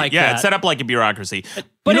absolutely up like that. It's set up like a bureaucracy.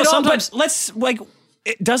 But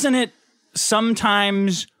doesn't it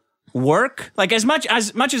sometimes work? Like as much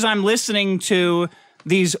as I'm listening to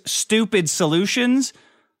these stupid solutions,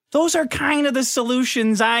 those are kind of the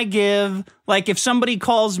solutions I give. Like if somebody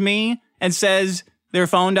calls me and says their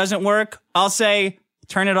phone doesn't work, I'll say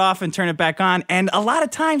turn it off and turn it back on. And a lot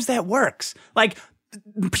of times that works. Like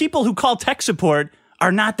people who call tech support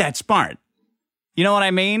are not that smart. You know what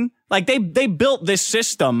I mean? Like they built this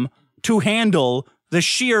system to handle the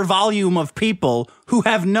sheer volume of people who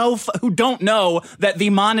don't know that the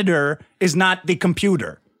monitor is not the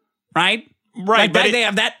computer, right? Right, like they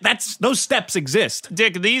have that. Those steps exist.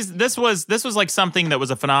 Dick, this was like something that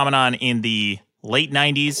was a phenomenon in the late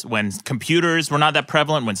 90s when computers were not that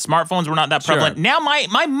prevalent, when smartphones were not that prevalent. Sure. Now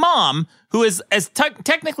my mom, who is as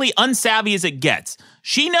technically unsavvy as it gets,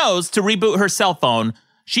 she knows to reboot her cell phone.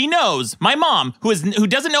 She knows, my mom, who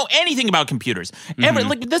doesn't know anything about computers.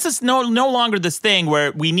 This is no longer this thing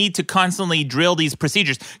where we need to constantly drill these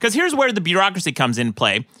procedures. Because here's where the bureaucracy comes in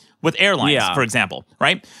play with airlines, for example,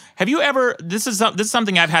 right? Have you ever, this is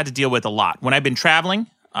something I've had to deal with a lot. When I've been traveling,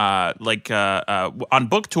 on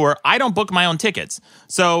book tour, I don't book my own tickets.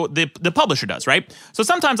 So the publisher does, right? So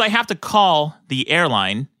sometimes I have to call the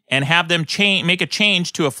airline and have them make a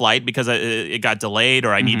change to a flight because it got delayed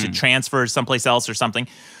or I need to transfer someplace else or something.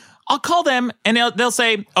 I'll call them and they'll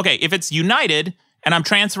say, okay, if it's United and I'm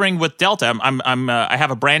transferring with Delta, I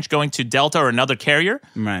have a branch going to Delta or another carrier.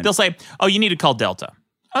 Right. They'll say, oh, you need to call Delta.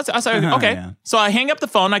 I say, okay. Yeah. So I hang up the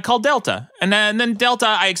phone, I call Delta. And then Delta,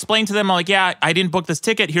 I explain to them, I'm like, yeah, I didn't book this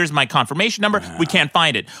ticket. Here's my confirmation number. We can't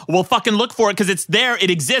find it. Well, fucking look for it because it's there. It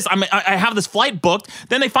exists. I have this flight booked.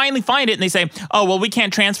 Then they finally find it and they say, oh, well, we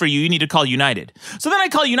can't transfer you. You need to call United. So then I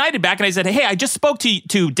call United back and I said, hey, I just spoke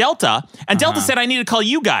to Delta and Delta said I need to call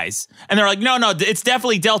you guys. And they're like, no, it's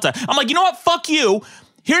definitely Delta. I'm like, you know what? Fuck you.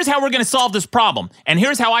 Here's how we're going to solve this problem. And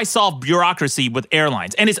here's how I solve bureaucracy with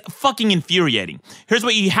airlines. And it's fucking infuriating. Here's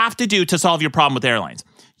what you have to do to solve your problem with airlines.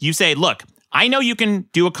 You say, look, I know you can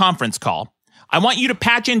do a conference call. I want you to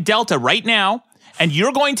patch in Delta right now. And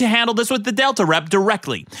you're going to handle this with the Delta rep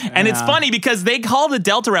directly. And it's funny because they call the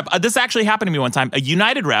Delta rep. This actually happened to me one time. A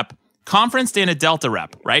United rep conferenced in a Delta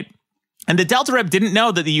rep, right? And the Delta rep didn't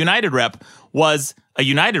know that the United rep was a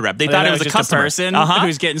United rep. They thought it was a customer person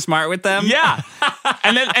who's getting smart with them. Yeah,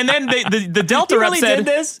 and then the Delta rep said, did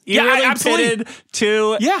this. You really pitted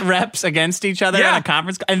two reps against each other in a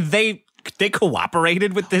conference, and they they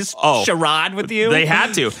cooperated with this charade with you? They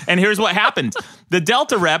had to. And here's what happened. The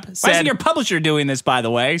Delta rep said... Why isn't your publisher doing this, by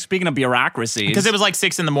the way? Speaking of bureaucracies. Because it was like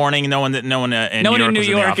 6 in the morning. No one in New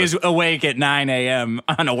York is awake at 9 a.m.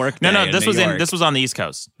 on a work day. No, this was on the East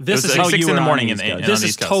Coast. This is like 6 in the morning. This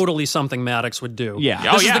is totally something Maddox would do.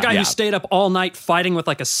 Yeah. This is the guy who stayed up all night fighting with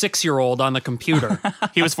like a 6-year-old on the computer.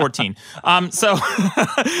 He was 14. So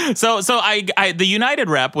the United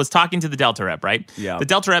rep was talking to the Delta rep, right? Yeah. The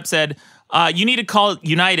Delta rep said, you need to call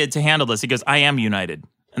United to handle this. He goes, I am United.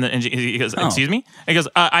 And he goes, excuse me? He goes,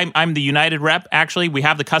 I'm the United rep, actually. We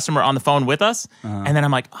have the customer on the phone with us. And then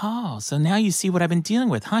I'm like, oh, so now you see what I've been dealing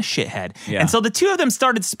with, huh, shithead? Yeah. And so the two of them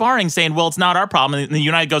started sparring, saying, well, it's not our problem. And the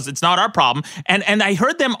United goes, it's not our problem. And I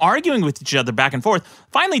heard them arguing with each other back and forth.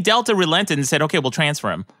 Finally, Delta relented and said, okay, we'll transfer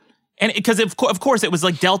him. And because, of course, it was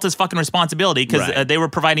like Delta's fucking responsibility because they were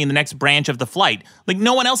providing the next branch of the flight. Like,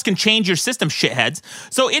 no one else can change your system, shitheads.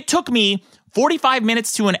 So it took me 45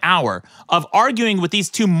 minutes to an hour of arguing with these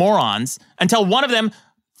two morons until one of them,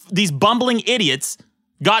 these bumbling idiots,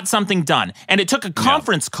 got something done. And it took a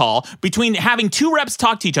conference call between having two reps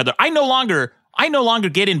talk to each other. I no longer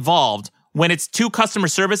get involved when it's two customer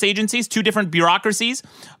service agencies, two different bureaucracies,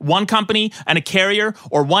 one company and a carrier,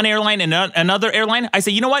 or one airline and another airline. I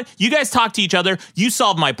say, you know what? You guys talk to each other. You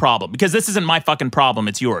solve my problem because this isn't my fucking problem.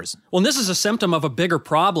 It's yours. Well, and this is a symptom of a bigger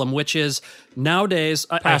problem, which is nowadays,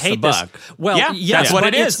 I hate this. Well, yes, that's what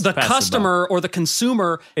it is. The customer or the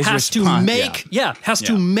consumer has to make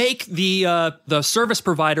the service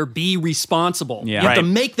provider be responsible. Yeah. You have to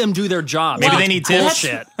make them do their job. Maybe they need tips.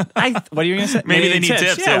 Bullshit. What are you going to say? Maybe they need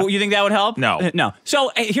tips. Yeah. You think that would help? No.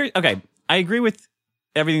 So I agree with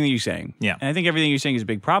everything that you're saying. Yeah. And I think everything you're saying is a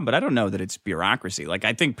big problem, but I don't know that it's bureaucracy. Like,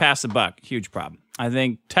 I think pass the buck, huge problem. I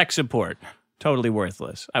think tech support, totally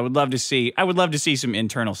worthless. I would love to see some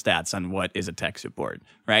internal stats on what is a tech support,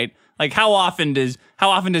 right? Like, how often does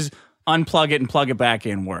unplug it and plug it back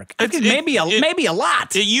in work? Maybe a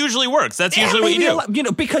lot. It usually works. That's usually what you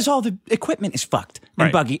do. Because all the equipment is fucked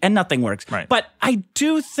and buggy and nothing works. Right. But I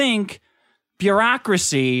do think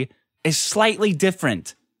bureaucracy is slightly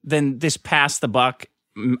different than this pass the buck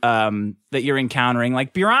that you're encountering.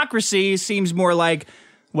 Like, bureaucracy seems more like,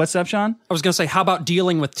 what's up, Sean? I was going to say, how about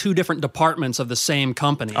dealing with two different departments of the same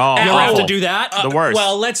company? Oh, you have to do that? The worst.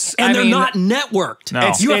 Well, they're not networked.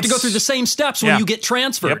 No. You have to go through the same steps when you get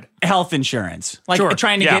transferred. Health insurance. Like, Sure.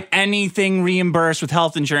 trying to get anything reimbursed with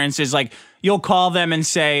health insurance is like, you'll call them and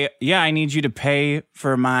say, yeah, I need you to pay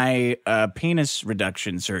for my penis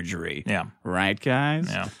reduction surgery. Yeah. Right, guys?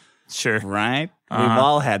 Yeah. Sure. Right? We've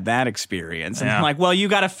all had that experience. And I'm like, well, you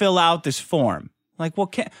got to fill out this form. Like,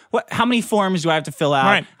 how many forms do I have to fill out?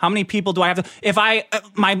 Right. How many people do I have to? If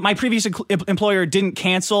my previous employer didn't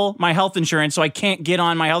cancel my health insurance, so I can't get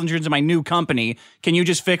on my health insurance in my new company, can you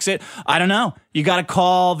just fix it? I don't know. You got to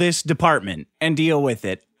call this department and deal with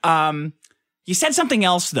it. You said something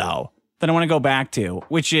else though that I want to go back to,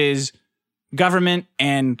 which is government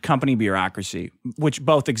and company bureaucracy, which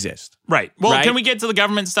both exist. Right. Well, right? Can we get to the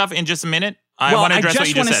government stuff in just a minute? I want to address what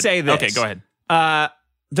you just said. Say this. Okay, go ahead.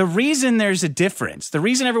 The reason there's a difference, the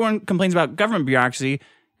reason everyone complains about government bureaucracy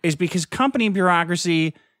is because company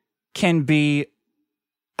bureaucracy can be,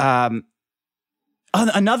 another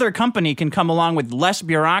company can come along with less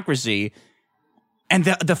bureaucracy and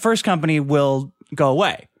the first company will go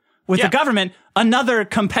away. With the government, another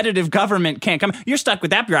competitive government can't come. You're stuck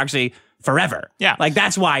with that bureaucracy forever. Yeah. Like,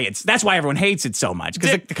 that's why everyone hates it so much,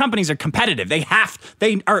 because the companies are competitive. They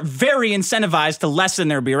are very incentivized to lessen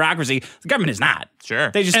their bureaucracy. The government is not.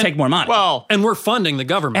 Sure. They just take more money. Well, And we're funding the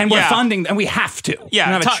government. and we're funding, and we have to. Yeah,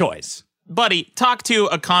 We don't have a choice. buddy, talk to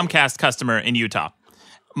a Comcast customer in Utah.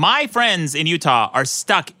 My friends in Utah are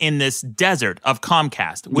stuck in this desert of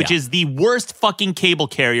Comcast, which is the worst fucking cable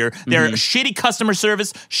carrier. They're shitty customer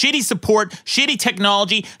service, shitty support, shitty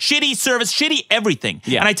technology, shitty service, shitty everything.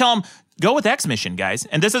 Yeah. And I tell them, go with X-Mission, guys.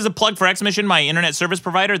 And this is a plug for X-Mission, my internet service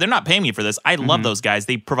provider. They're not paying me for this. I love those guys.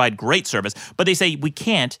 They provide great service. But they say we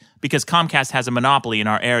can't because Comcast has a monopoly in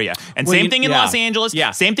our area. And same thing in Los Angeles.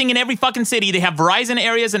 Yeah. Same thing in every fucking city. They have Verizon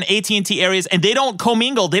areas and AT&T areas, and they don't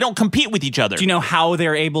commingle. They don't compete with each other. Do you know how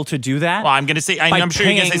they're able to do that? Well, I'm going to say, I'm sure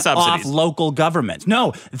you're going to say subsidies. Off local governments.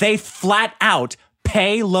 No, they flat out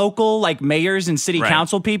pay local, like, mayors and city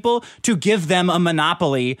council people to give them a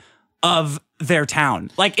monopoly of their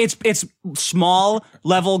town. Like, it's small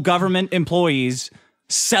level government employees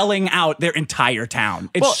selling out their entire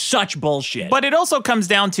town. It's such bullshit. But it also comes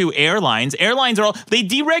down to airlines. Airlines they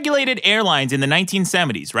deregulated airlines in the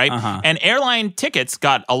 1970s, right? And airline tickets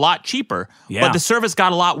got a lot cheaper, but the service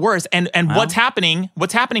got a lot worse. And what's happening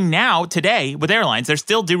now today with airlines, they're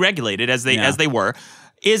still deregulated as they were,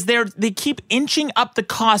 is they keep inching up the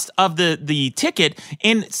cost of the ticket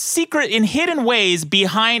in hidden ways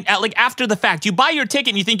behind, like after the fact. You buy your ticket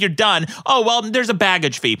and you think you're done. Oh, well, there's a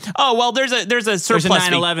baggage fee. Oh, well, there's a surplus There's a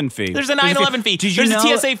 9/11 fee. There's a 9/11 fee. Did you There's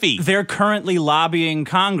know a TSA fee. They're currently lobbying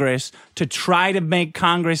Congress to try to make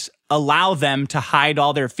Congress allow them to hide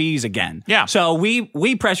all their fees again. Yeah. So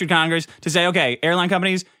we pressured Congress to say, okay, airline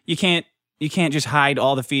companies, you can't just hide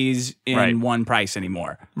all the fees in one price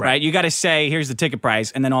anymore, right? You got to say, here's the ticket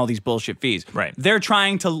price, and then all these bullshit fees. Right. They're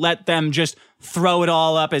trying to let them just throw it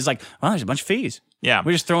all up as like, well, there's a bunch of fees. Yeah.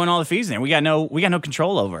 We're just throwing all the fees in there. We got no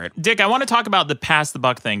control over it. Dick, I want to talk about the pass the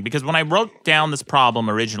buck thing, because when I wrote down this problem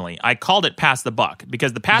originally, I called it pass the buck,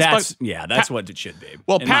 because the pass buck... Yeah, that's what it should be,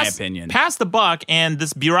 well, in my opinion. Pass the buck and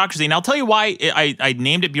this bureaucracy, and I'll tell you why I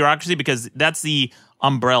named it bureaucracy, because that's the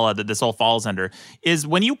umbrella that this all falls under, is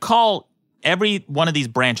when you call every one of these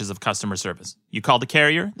branches of customer service. You call the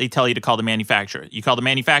carrier, they tell you to call the manufacturer. You call the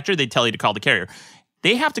manufacturer, they tell you to call the carrier.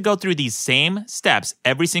 They have to go through these same steps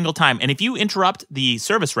every single time. And if you interrupt the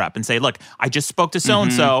service rep and say, look, I just spoke to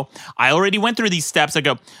so-and-so. I already went through these steps. I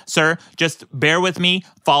go, sir, just bear with me,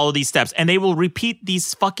 follow these steps. And they will repeat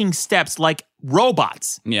these fucking steps like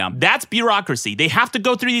robots. Yeah. That's bureaucracy. They have to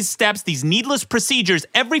go through these steps, these needless procedures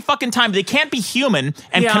every fucking time. They can't be human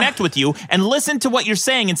and connect with you and listen to what you're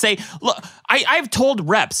saying and say, look, I've told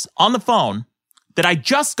reps on the phone that I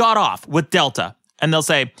just got off with Delta. And they'll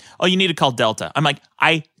say, oh, you need to call Delta. I'm like,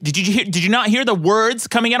 did you not hear the words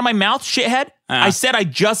coming out of my mouth, shithead? I said I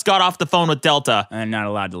just got off the phone with Delta. I'm not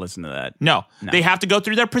allowed to listen to that. No. They have to go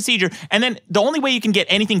through their procedure. And then the only way you can get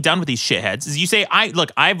anything done with these shitheads is you say,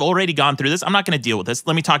 I've already gone through this. I'm not going to deal with this.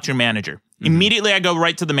 Let me talk to your manager. Immediately I go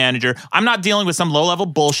right to the manager. I'm not dealing with some low-level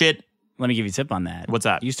bullshit. Let me give you a tip on that. What's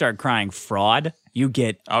that? You start crying fraud, you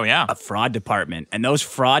get a fraud department. And those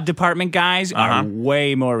fraud department guys are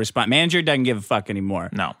way more responsive. Manager doesn't give a fuck anymore.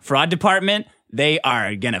 No. Fraud department, they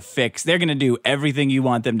are going to fix. They're going to do everything you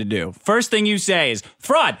want them to do. First thing you say is,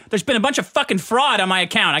 fraud. There's been a bunch of fucking fraud on my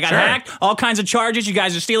account. I got hacked, all kinds of charges. You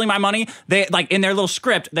guys are stealing my money. They, like, in their little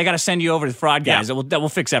script, they got to send you over to the fraud guys that will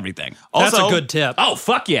fix everything. That's a good tip. Oh,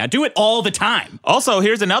 fuck yeah. Do it all the time. Also,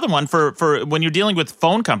 here's another one for when you're dealing with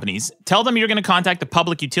phone companies. Tell them you're going to contact the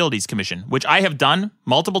Public Utilities Commission, which I have done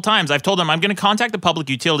multiple times. I've told them I'm going to contact the Public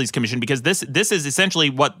Utilities Commission because this is essentially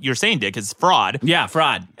what you're saying, Dick, is fraud. Yeah,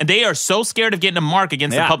 fraud. And they are so scared of getting a mark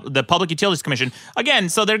against the Public Utilities Commission. Again,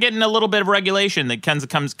 so they're getting a little bit of regulation that kind of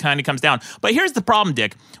comes down. But here's the problem,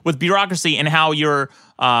 Dick, with bureaucracy and how your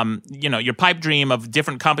pipe dream of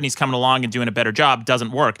different companies coming along and doing a better job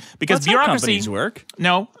doesn't work. Because bureaucracy... How companies work?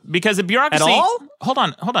 No, because the bureaucracy... At all? Hold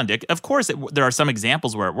on, Dick. Of course, there are some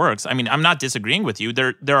examples where it works. I mean, I'm not disagreeing with you.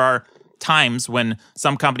 There are times when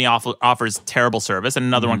some company offers terrible service and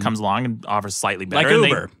another one comes along and offers slightly better. Like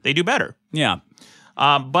Uber. They do better. Yeah.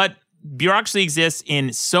 But bureaucracy exists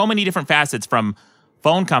in so many different facets, from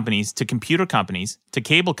phone companies to computer companies to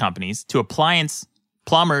cable companies to appliance,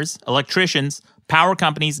 plumbers, electricians, power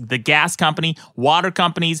companies, the gas company, water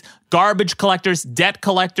companies, garbage collectors, debt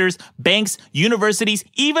collectors, banks, universities,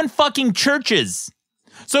 even fucking churches.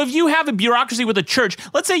 So if you have a bureaucracy with a church,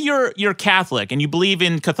 let's say you're Catholic and you believe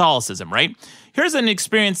in Catholicism, right? Here's an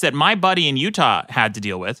experience that my buddy in Utah had to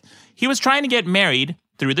deal with. He was trying to get married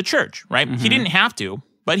through the church, right? He didn't have to,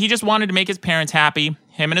 but he just wanted to make his parents happy.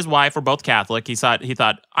 Him and his wife were both Catholic. He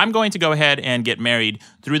thought, I'm going to go ahead and get married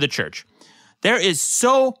through the church. There is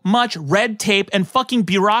so much red tape and fucking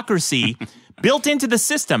bureaucracy built into the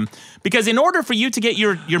system, because in order for you to get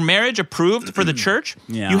your marriage approved for the church,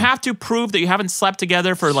 you have to prove that you haven't slept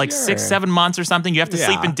together for like 6-7 months or something. You have to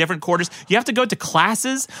sleep in different quarters. You have to go to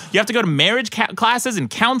classes. You have to go to marriage classes and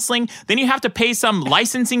counseling. Then you have to pay some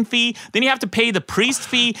licensing fee. Then you have to pay the priest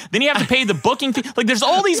fee. Then you have to pay the booking fee. Like, there's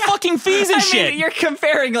all these fucking fees and shit. Mean, you're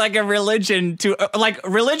comparing like a religion to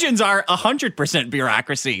religions are 100%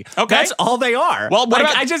 bureaucracy. Okay, that's all they are. Well, what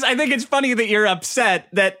about, I think it's funny that you're upset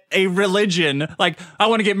that a religion, like, I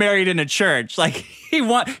want to get married in a church. Like, he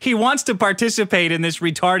wants to participate in this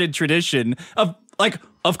retarded tradition of, like,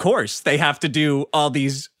 of course they have to do all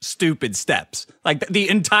these stupid steps. Like, the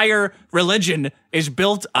entire religion is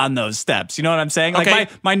built on those steps. You know what I'm saying? Okay.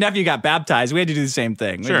 Like, my nephew got baptized. We had to do the same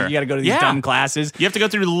thing. Sure. You got to go to these dumb classes. You have to go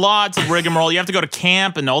through lots of rigmarole. You have to go to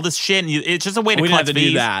camp and all this shit. And it's just a way to collect fees. We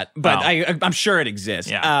didn't have to do that, but I'm sure it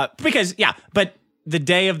exists. Yeah. But the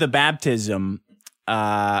day of the baptism,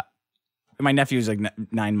 my nephew was like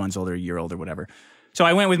 9 months older, a year old or whatever. So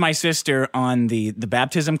I went with my sister on the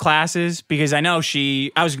baptism classes because I know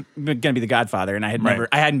I was going to be the godfather, and I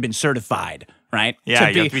hadn't been certified, right? Yeah,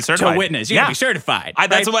 you have to be certified. To witness. You got to be certified.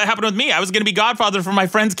 That's what happened with me. I was going to be godfather for my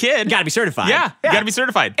friend's kid. Got to be certified. Yeah, you got to be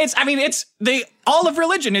certified. All of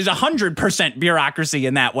religion is 100% bureaucracy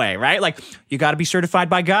in that way, right? Like, you got to be certified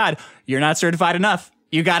by God. You're not certified enough.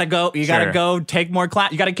 You gotta go. You gotta go take more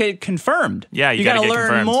class. You gotta get confirmed. Yeah, you gotta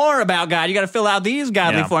learn more about God. You gotta fill out these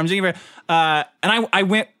godly forms. And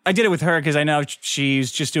I did it with her because I know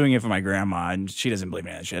she's just doing it for my grandma, and she doesn't believe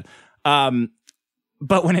in that shit.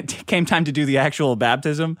 But when it came time to do the actual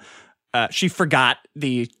baptism, she forgot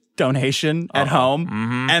the donation at home,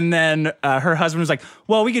 and then her husband was like,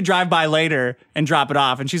 "Well, we could drive by later and drop it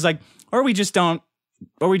off," and she's like, "Or we just don't,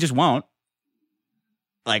 or we just won't."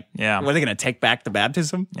 Like, were they going to take back the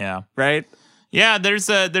baptism? Yeah. Right? Yeah, there's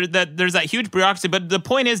that huge bureaucracy. But the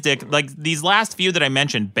point is, Dick, like these last few that I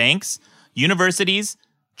mentioned, banks, universities,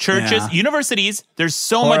 churches, universities, there's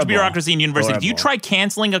so much bureaucracy in universities. You try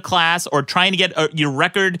canceling a class or trying to get your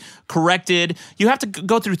record corrected, you have to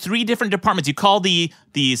go through 3 different departments. You call the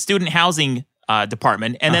student housing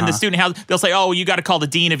department, and then the student house, they'll say, oh, you got to call the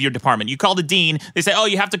dean of your department. You call the dean, they say, oh,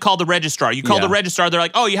 you have to call the registrar. You call the registrar, they're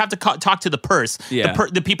like, oh, you have to talk to the purse,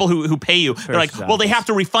 the people who pay you. They're like, well, they have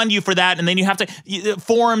to refund you for that, and then you have to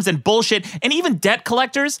forms and bullshit, and even debt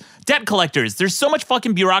collectors. There's so much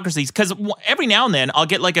fucking bureaucracy, because every now and then I'll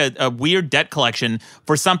get like a weird debt collection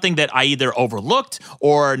for something that I either overlooked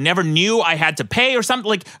or never knew I had to pay or something,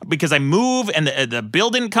 like because I move and the bill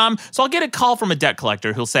didn't come. So I'll get a call from a debt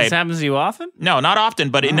collector who'll say, this happens to you often? No, not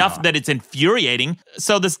often, but enough that it's infuriating.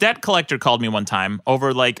 So this debt collector called me one time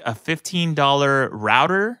over like a $15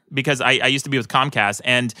 router, because I used to be with Comcast,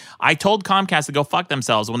 and I told Comcast to go fuck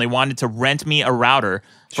themselves when they wanted to rent me a router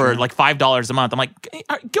for like $5 a month. I'm like, hey,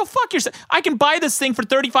 go fuck yourself. I can buy this thing for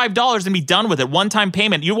 $35 and be done with it. One-time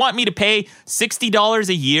payment. You want me to pay $60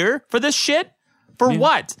 a year for this shit? For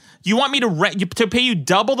what? You want me to pay you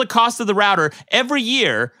double the cost of the router every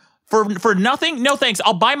year for nothing? No thanks.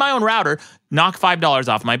 I'll buy my own router. Knock $5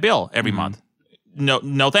 off my bill every month.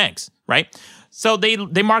 No thanks. Right? So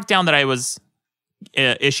they marked down that I was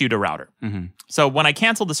issued a router. So when I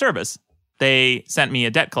canceled the service, they sent me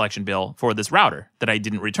a debt collection bill for this router that I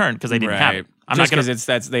didn't return because I didn't have it. I'm just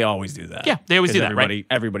because they always do that. Yeah, they always do that. Right?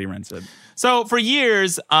 Everybody rents it. So for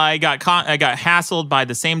years, I got hassled by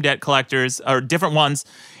the same debt collectors or different ones,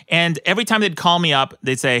 and every time they'd call me up,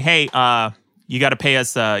 they'd say, "Hey, you got to pay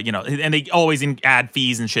us, and they always add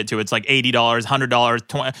fees and shit to it. It's like $80, $100,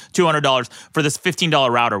 $200 for this $15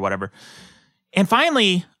 route or whatever." And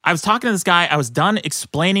finally, I was talking to this guy. I was done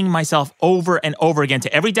explaining myself over and over again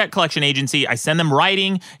to every debt collection agency. I send them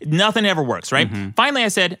writing. Nothing ever works, right? Finally, I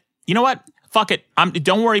said, you know what? Fuck it.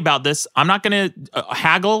 Don't worry about this. I'm not going to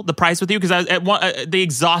haggle the price with you because they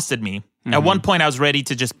exhausted me. At one point, I was ready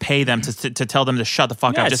to just pay them to tell them to shut the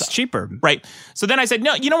fuck up. It's cheaper. Right. So then I said,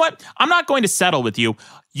 no, you know what? I'm not going to settle with you.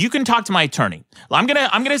 You can talk to my attorney. I'm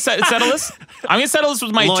gonna settle this. I'm gonna settle this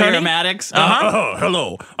with my attorney. Lawyer Maddox. Oh,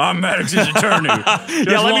 hello. I'm Maddox's attorney.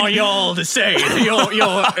 Just want y'all to say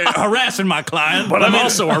you're harassing my client, but I'm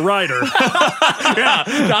also a writer. Yeah,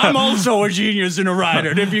 I'm also a genius and a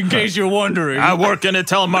writer. In case you're wondering, I work in a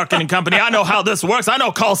telemarketing company. I know how this works. I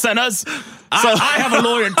know call centers. I have a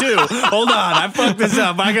lawyer too. Hold on, I fucked this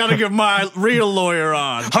up. I gotta get my real lawyer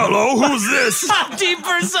on. Hello, who's this?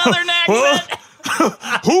 Deeper Southern accent.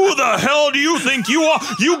 Who the hell do you think you are?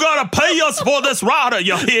 You gotta pay us for this router,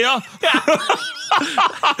 you hear?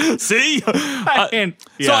 See?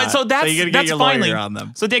 So that's finally on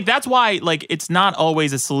them. So Dick, that's why it's not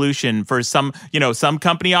always a solution for some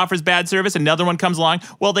company offers bad service, another one comes along.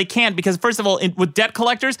 Well, they can't, because first of all, with debt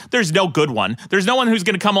collectors, there's no good one. There's no one who's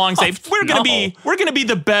going to come along and say, we're going to be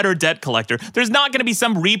the better debt collector. There's not going to be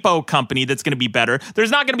some repo company that's going to to be better.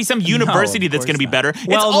 There's not going to be some university that's going to be better.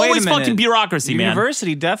 Well, it's always fucking bureaucracy, man.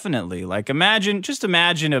 University, definitely. Imagine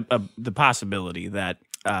the possibility that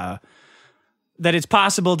it's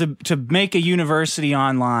possible to make a university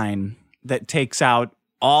online that takes out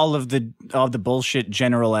all of the bullshit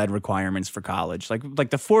general ed requirements for college, like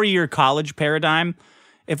the 4-year college paradigm.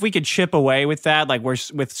 If we could chip away with that,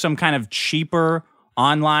 with some kind of cheaper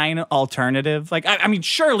online alternative, I mean,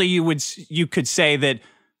 surely you could say that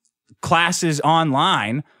classes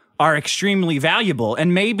online are extremely valuable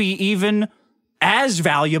and maybe even as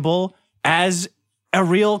valuable as a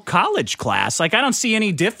real college class. I don't see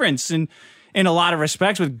any difference in a lot of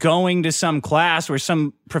respects with going to some class where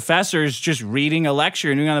some professor's just reading a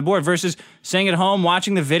lecture and doing on the board versus staying at home,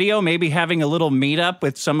 watching the video, maybe having a little meetup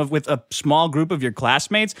with a small group of your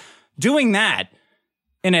classmates. Doing that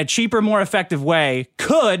in a cheaper, more effective way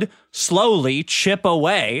could slowly chip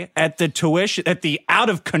away at the tuition, at the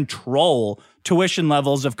out of control tuition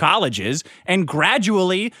levels of colleges, and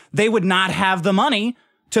gradually they would not have the money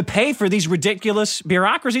to pay for these ridiculous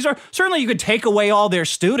bureaucracies. Or certainly you could take away all their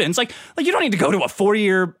students. Like you don't need to go to a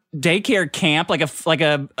 4-year daycare camp, like a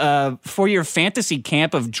 4-year fantasy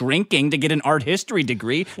camp of drinking to get an art history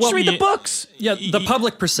degree. Just read the books. Yeah, the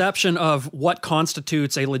public perception of what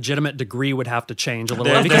constitutes a legitimate degree would have to change a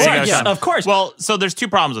little. Of course. Well, so there's two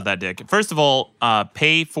problems with that, Dick. First of all,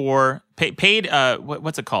 paid.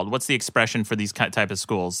 What's it called? What's the expression for these type of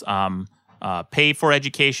schools? Pay for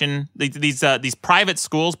education. These private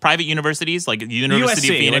schools, private universities, like University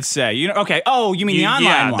of Phoenix. Let's say. Okay. Oh, you mean the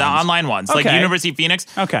online ones? The online ones, okay. like University of Phoenix.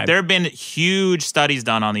 Okay. There have been huge studies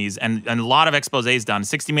done on these, and a lot of exposés done.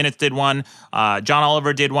 60 Minutes did one. John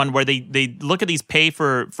Oliver did one where they look at these pay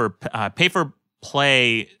for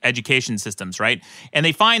play education systems, right? And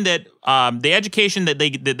they find that the education that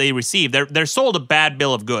they receive, they're sold a bad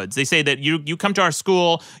bill of goods. They say that you come to our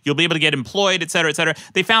school, you'll be able to get employed, et cetera, et cetera.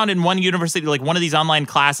 They found in one university, like one of these online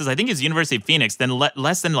classes, I think it's University of Phoenix, then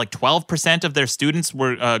less than like 12% of their students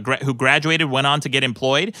were who graduated went on to get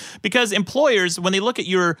employed, because employers, when they look at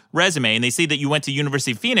your resume and they see that you went to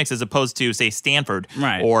University of Phoenix as opposed to, say, Stanford,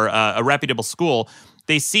 right, or a reputable school,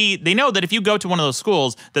 they know that if you go to one of those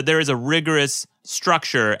schools, that there is a rigorous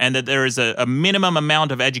structure and that there is a minimum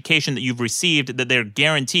amount of education that you've received that they're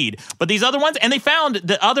guaranteed. But these other ones, and they found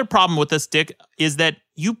the other problem with this, Dick, is that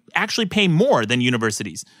you actually pay more than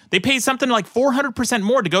universities. They pay something like 400%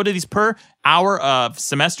 more to go to these per hour of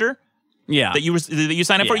semester. Yeah, that you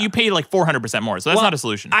sign up for, you pay like 400% more. So that's not a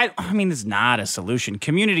solution. I mean, it's not a solution.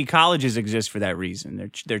 Community colleges exist for that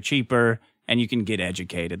reason. They're cheaper and you can get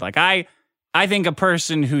educated. Like I think a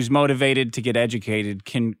person who's motivated to get educated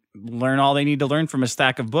can learn all they need to learn from a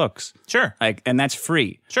stack of books. Sure. And that's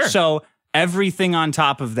free. Sure. So everything on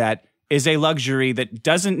top of that is a luxury that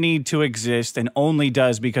doesn't need to exist and only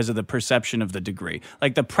does because of the perception of the degree.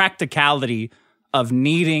 Like the practicality of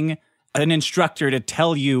needing an instructor to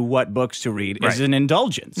tell you what books to read is an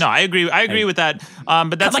indulgence. No, I agree with that.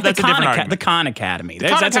 But that's like a different argument. The Khan Academy. The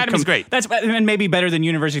Khan Academy is great. That's and maybe better than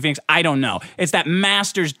University of Phoenix. I don't know. It's that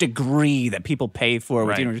master's degree that people pay for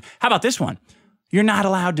with university. How about this one? You're not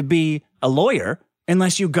allowed to be a lawyer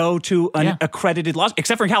unless you go to an accredited law,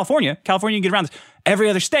 except for in California. California, you can get around this. Every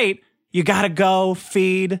other state, you got to go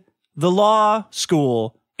feed the law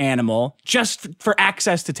school animal just for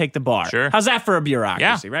access to take the bar. Sure. How's that for a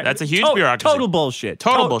bureaucracy, right? That's a huge bureaucracy. Total bullshit.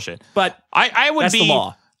 Total bullshit. But I would that's be the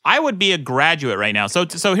law. I would be a graduate right now.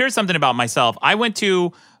 So here's something about myself. I went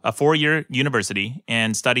to a 4-year university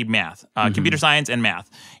and studied math, computer science and math.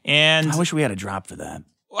 And I wish we had a drop for that.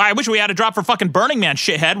 I wish we had a drop for fucking Burning Man,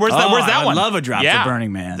 shithead. Where's that one? I love a drop for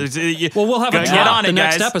Burning Man. Well, we'll have a drop the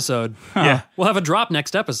next guys. episode. Yeah. We'll have a drop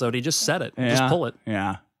next episode. He just said it. Just pull it.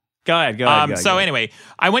 Yeah. Go ahead. So anyway,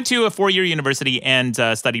 I went to a 4-year university and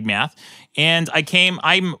studied math, and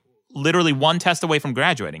I'm literally one test away from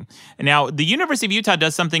graduating. And now the University of Utah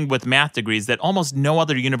does something with math degrees that almost no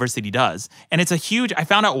other university does, and it's I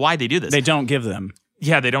found out why they do this. They don't give them.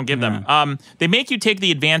 Yeah, they don't give them. They make you take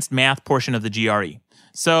the advanced math portion of the GRE.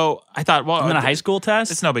 So I thought, well, isn't it a high school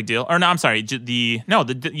test? It's no big deal. Or no, I'm sorry.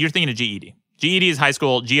 You're thinking of GED. GED is high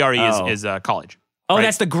school. GRE is college. Oh, right?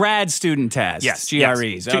 That's the grad student test. Yes.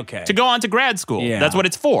 GREs. Okay. To go on to grad school. Yeah. That's what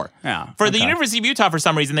it's for. Yeah. For the University of Utah, for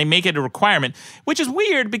some reason, they make it a requirement, which is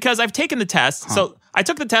weird because I've taken the test. Huh. So I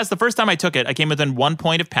took the test. The first time I took it, I came within 1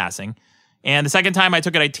 point of passing. And the second time I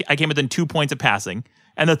took it, I came within 2 points of passing.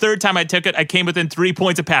 And the third time I took it, I came within 3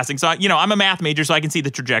 points of passing. So, I'm a math major, so I can see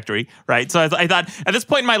the trajectory, right? So I thought, at this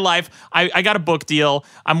point in my life, I got a book deal.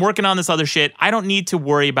 I'm working on this other shit. I don't need to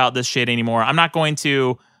worry about this shit anymore. I'm not going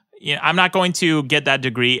to get that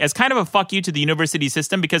degree as kind of a fuck you to the university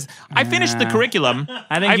system because I finished the curriculum.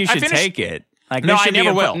 I think you should take it. Like, no, I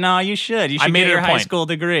never will. No, you should. You should get your high school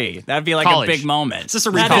degree. That'd be like college. A big moment. Is this a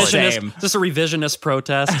revisionist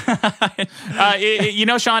protest?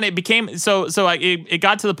 Sean, it became so. It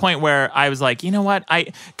got to the point where I was like, you know what?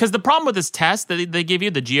 Because the problem with this test that they give you,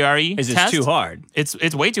 the GRE is test, it's too hard.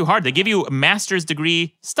 It's way too hard. They give you master's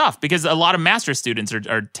degree stuff because a lot of master's students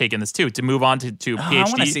are taking this too to move on to PhD. I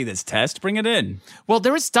want to see this test. Bring it in. Well,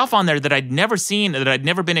 there was stuff on there that I'd never seen, that I'd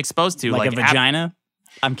never been exposed to, like a vagina.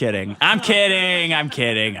 I'm kidding. Like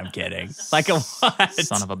a what?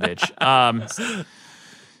 Son of a bitch.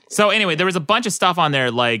 So anyway, there was a bunch of stuff on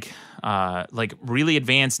there like really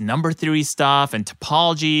advanced number theory stuff and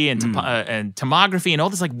topology and tomography and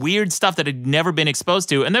all this like weird stuff that I'd never been exposed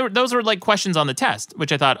to. And those were like questions on the test,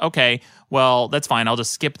 which I thought, okay, well, that's fine. I'll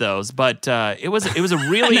just skip those. But it was a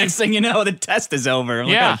really next thing you know, the test is over.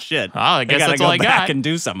 Like, yeah. Oh, shit. Well, I guess that's all I got. Go back and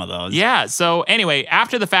do some of those. Yeah. So anyway,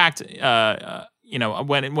 after the fact,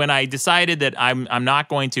 when I decided that I'm not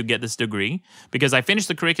going to get this degree because I finished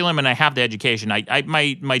the curriculum and I have the education. My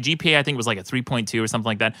GPA I think was like a 3.2 or something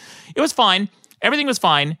like that. It was fine. Everything was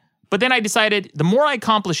fine. But then I decided the more I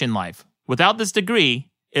accomplish in life without this degree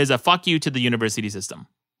is a fuck you to the university system.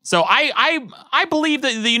 So I believe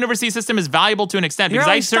that the university system is valuable to an extent. You're because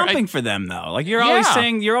always stumping for them, though. Like you're always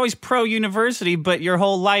saying you're always pro-university, but your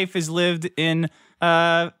whole life is lived in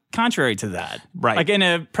contrary to that. Right. Like in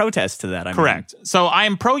a protest to that, Correct. So I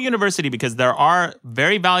am pro-university because there are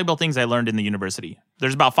very valuable things I learned in the university.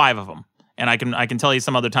 There's about 5 of them. And I can tell you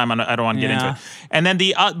some other time. I don't want to get into it. And then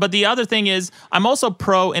but the other thing is I'm also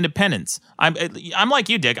pro-independence. I'm like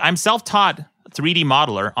you, Dick. I'm self-taught 3D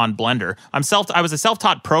modeler on Blender. I was a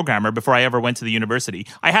self-taught programmer before I ever went to the university.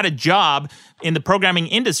 I had a job in the programming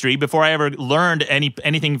industry before I ever learned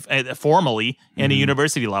anything formally in a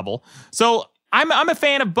university level. So I'm a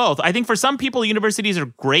fan of both. I think for some people, universities are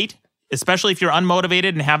great, especially if you're unmotivated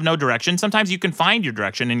and have no direction. Sometimes you can find your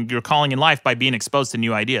direction and your calling in life by being exposed to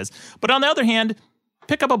new ideas. But on the other hand,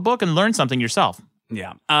 pick up a book and learn something yourself.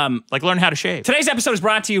 Yeah. Like learn how to shave. Today's episode is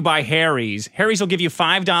brought to you by Harry's. Harry's will give you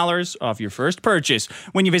 $5 off your first purchase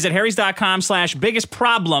when you visit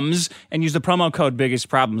harrys.com/biggestproblems and use the promo code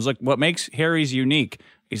biggestproblems. Look, what makes Harry's unique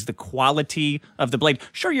is the quality of the blade.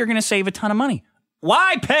 Sure, you're going to save a ton of money.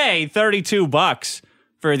 Why pay $32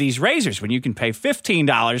 for these razors when you can pay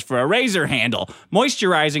 $15 for a razor handle,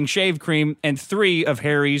 moisturizing shave cream, and 3 of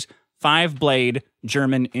Harry's 5-blade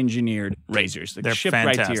German-engineered razors. They're shipped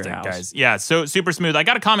fantastic, right to your house. guys. Yeah, so super smooth. I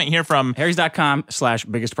got a comment here from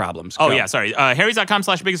harrys.com/biggestproblems. Oh, yeah, sorry.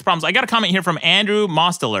 harrys.com/biggestproblems. I got a comment here from Andrew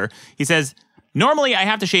Mosteler. He says, normally I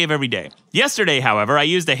have to shave every day. Yesterday, however, I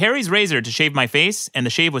used a Harry's razor to shave my face, and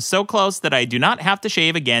the shave was so close that I do not have to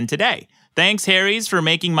shave again today. Thanks, Harry's, for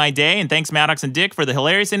making my day, and thanks, Maddox and Dick, for the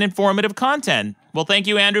hilarious and informative content. Well, thank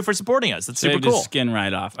you, Andrew, for supporting us. That's super cool. His skin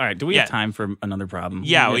right off. All right, do we have time for another problem?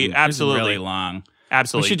 Yeah, we absolutely. This is really long.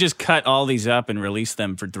 Absolutely. We should just cut all these up and release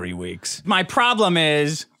them for 3 weeks. My problem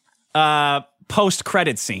is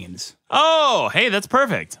post-credit scenes. Oh, hey, that's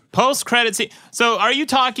perfect. Post-credit scene. So are you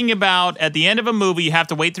talking about at the end of a movie, you have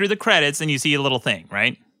to wait through the credits and you see a little thing,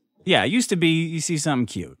 right? Yeah, it used to be you see something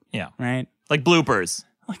cute. Yeah. Right? Like bloopers.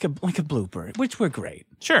 Like a blooper, which were great.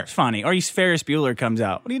 Sure. It's funny. Or Ferris Bueller comes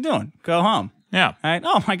out. What are you doing? Go home. Yeah. Right?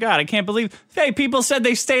 Oh, my God. I can't believe. Hey, people said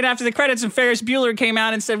they stayed after the credits and Ferris Bueller came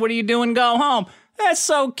out and said, what are you doing? Go home. That's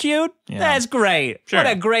so cute. Yeah. That's great. Sure. What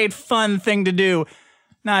a great, fun thing to do.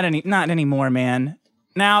 Not anymore, man.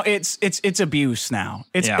 Now it's abuse now.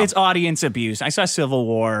 It's audience abuse. I saw Civil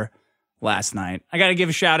War last night. I got to give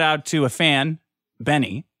a shout out to a fan,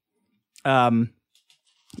 Benny.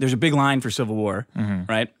 There's a big line for Civil War,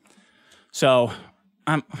 right? So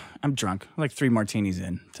I'm drunk, like 3 martinis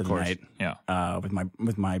in to the night. Yeah.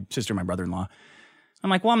 With my sister and my brother-in-law. I'm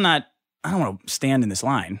like, well, I don't want to stand in this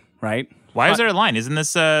line, right? Why is there a line? Isn't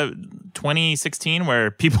this 2016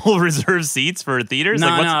 where people reserve seats for theaters?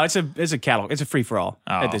 No, it's a catalog. It's a free for all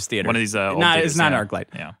at this theater. One of these old it's not ArcLight.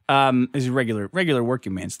 Yeah. It's a regular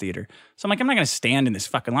working man's theater. So I'm like, I'm not going to stand in this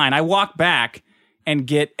fucking line. I walk back and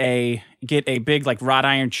get a big like wrought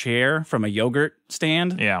iron chair from a yogurt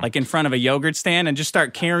stand, like in front of a yogurt stand, and just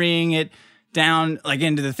start carrying it down like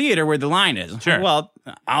into the theater where the line is. Sure. Well,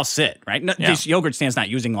 I'll sit, right? This yogurt stand's not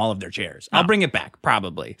using all of their chairs. I'll bring it back,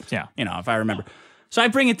 probably. Yeah. If I remember. So I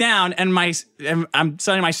bring it down, and I'm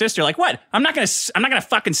telling my sister, like, what? I'm not gonna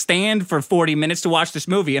fucking stand for 40 minutes to watch this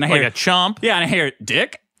movie. And I hear like a chump. Yeah, and I hear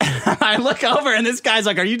Dick. I look over, and this guy's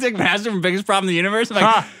like, "Are you Dick Master from Biggest Problem in the Universe?" I'm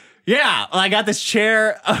like, yeah. Well, I got this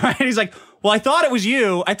chair. And he's like, well, I thought it was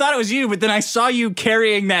you, but then I saw you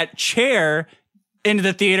carrying that chair into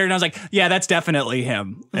the theater, and I was like, yeah, that's definitely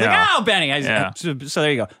him. I was like, oh, Benny. So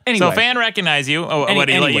there you go. Anyway. So a fan recognize you. Oh, what,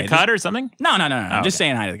 did he let you cut or something? No. I'm just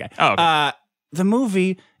saying hi to the guy. Oh, okay. The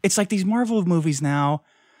movie, it's like these Marvel movies now.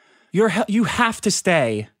 You have to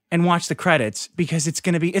stay and watch the credits because it's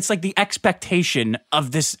like the expectation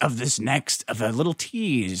of a little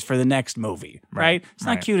tease for the next movie, right? It's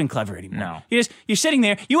not cute and clever anymore. No. You're sitting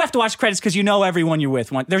there, you have to watch the credits because you know everyone you're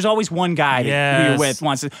with. There's always one guy who you're with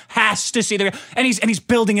has to see and he's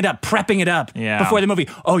building it up, prepping it up before the movie.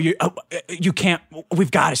 Oh, you can't,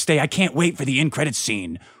 we've got to stay. I can't wait for the end credits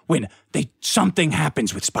scene when something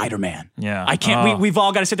happens with Spider-Man. Yeah. I can't, we've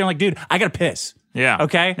all got to sit there like, dude, I got to piss. Yeah.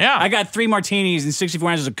 Okay? Yeah. I got 3 martinis and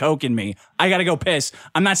 64 ounces of Coke in me. I got to go piss.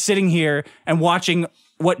 I'm not sitting here and watching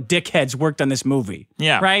what dickheads worked on this movie.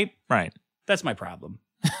 Yeah. Right? Right. That's my problem.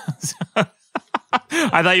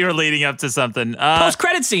 I thought you were leading up to something.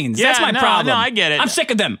 Post-credit scenes. That's my problem. No, I get it. I'm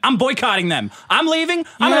sick of them. I'm boycotting them. I'm leaving.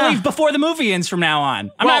 I'm going to leave before the movie ends from now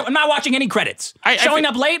on. I'm not watching any credits. Showing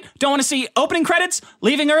up late, don't want to see opening credits.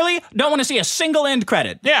 Leaving early, don't want to see a single end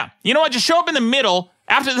credit. Yeah. You know what? Just show up in the middle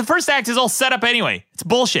after the first act is all set up anyway. It's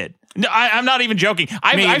bullshit. No, I'm not even joking.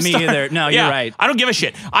 Me either. No, you're right. I don't give a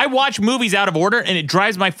shit. I watch movies out of order, and it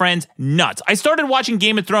drives my friends nuts. I started watching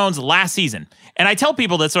Game of Thrones last season, and I tell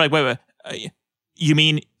people this, they're like, wait, you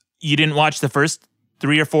mean you didn't watch the first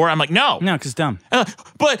 3 or 4? I'm like, no. No, because dumb.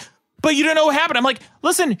 But you don't know what happened. I'm like,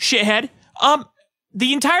 listen, shithead.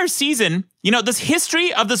 The entire season, this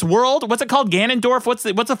history of this world, what's it called? Ganondorf? What's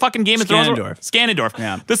the fucking Game of Thrones? Ganondorf.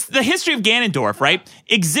 Yeah. The history of Ganondorf, right,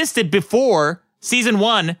 existed before season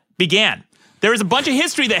 1 began. There was a bunch of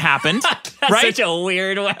history that happened, That's right? Such a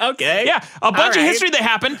weird one. Okay. Yeah, a bunch of history that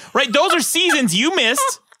happened, right? Those are seasons you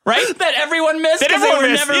missed, right? That everyone missed because they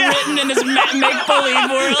were never written in this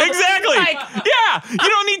make-believe world. Exactly. Yeah, you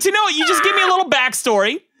don't need to know it. You just give me a little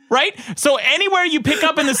backstory, right? So anywhere you pick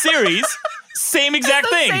up in the series... Same exact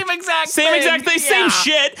thing. Same exact thing. Same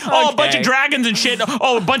shit. Okay. Oh, a bunch of dragons and shit.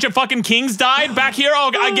 Oh, a bunch of fucking kings died back here.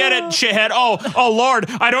 Oh, I get it, shithead. Oh, Lord.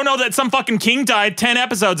 I don't know that some fucking king died 10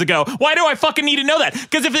 episodes ago. Why do I fucking need to know that?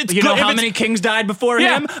 Because if it's... You know how many kings died before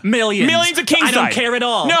him? Millions. Millions of kings died. I don't care at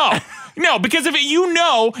all. No, because if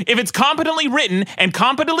it's competently written and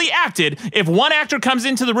competently acted, if one actor comes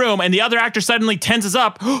into the room and the other actor suddenly tenses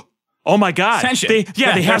up... Oh my God! Tension. They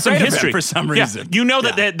have some history for some reason. You know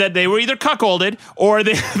that they were either cuckolded or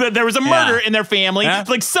that there was a murder in their family. Yeah.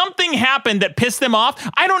 Like something happened that pissed them off.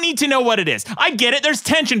 I don't need to know what it is. I get it. There's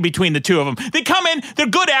tension between the two of them. They come in. They're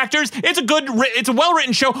good actors. It's a well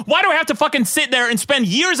written show. Why do I have to fucking sit there and spend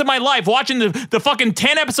years of my life watching the fucking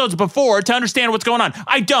 10 episodes before to understand what's going on?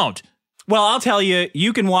 I don't. Well, I'll tell you.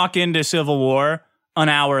 You can walk into Civil War an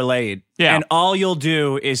hour late. Yeah. And all you'll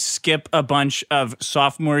do is skip a bunch of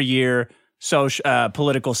sophomore year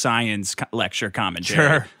political science lecture commentary.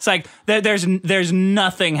 Sure. It's like there's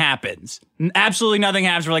nothing happens. Absolutely nothing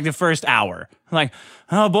happens for like the first hour. Like,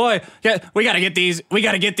 oh boy, yeah, we gotta get these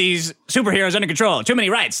superheroes under control. Too many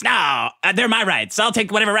rights. No, they're my rights. I'll take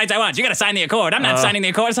whatever rights I want. You gotta sign the accord. I'm not signing the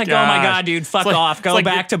accord. It's like, oh my God, dude, fuck off. Go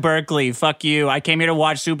back to Berkeley. Fuck you. I came here to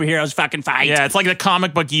watch superheroes fucking fight. Yeah, it's like the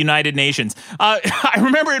comic book United Nations. I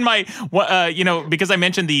remember in my, because I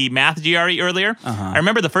mentioned the math GRE earlier, I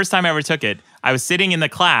remember the first time I ever took it, I was sitting in the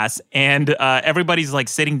class and everybody's like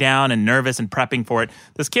sitting down and nervous and prepping for it.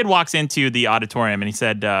 This kid walks into the auditorium and he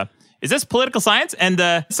said, is this political science?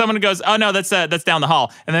 And someone goes, oh no, that's down the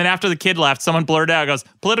hall. And then after the kid left, someone blurted out, goes,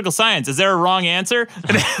 political science, is there a wrong answer?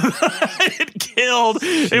 And it killed.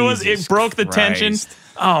 It broke the tension.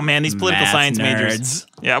 Oh man, these political science majors.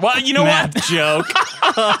 Yeah, well, you know Math what? Joke.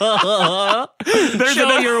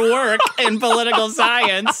 Show your work in political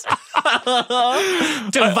science.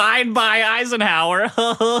 Divide by Eisenhower.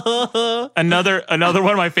 Another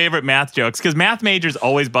one of my favorite math jokes, because math majors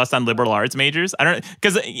always bust on liberal arts majors. And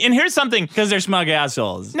here's something. Because they're smug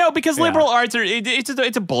assholes. No, because liberal arts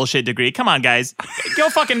it's a bullshit degree. Come on, guys. Go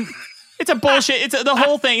fucking... It's a bullshit. It's the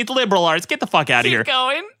whole thing. It's liberal arts. Get the fuck out of here. Keep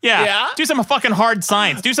going. Yeah. Do some fucking hard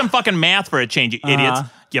science. Do some fucking math for a change, you idiots.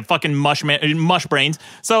 You fucking mush brains.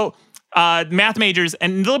 So math majors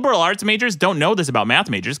and liberal arts majors don't know this about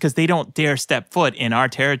math majors because they don't dare step foot in our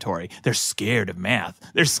territory. They're scared of math.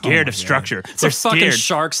 They're scared of structure. They're scared. Fucking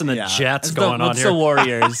sharks and the jets going on here. It's the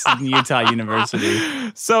Warriors in Utah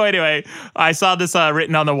University. So anyway, I saw this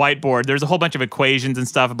written on the whiteboard. There's a whole bunch of equations and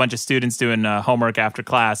stuff, a bunch of students doing homework after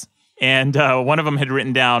class. And one of them had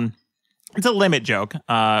written down, it's a limit joke,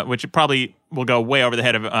 which probably will go way over the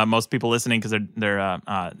head of most people listening because they're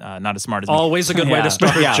not as smart as me. Always a good way to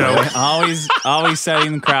start a joke. Always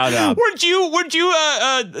setting the crowd up. Weren't you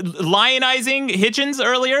lionizing Hitchens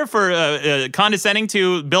earlier for condescending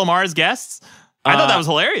to Bill Maher's guests? I thought that was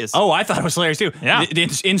hilarious. Oh, I thought it was hilarious too. Yeah.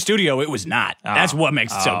 In studio, it was not. That's what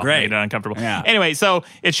makes it so great. Made it uncomfortable. Yeah. Anyway, so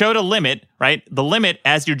it showed a limit, right? The limit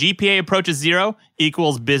as your GPA approaches 0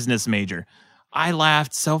 equals business major. I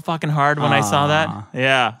laughed so fucking hard when I saw that.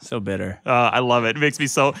 Yeah. So bitter. I love it. It makes me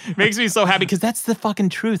so happy because that's the fucking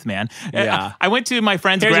truth, man. Yeah. I went to my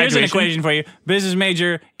friend's graduation. Here's an equation for you. Business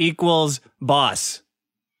major equals boss.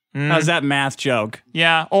 How's that math joke?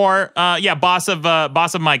 Yeah. Or boss of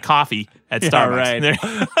my coffee at Starbucks.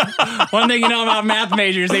 Right. One thing you know about math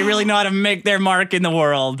majors, they really know how to make their mark in the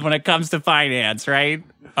world when it comes to finance, right?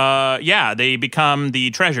 They become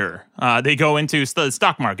the treasurer. They go into the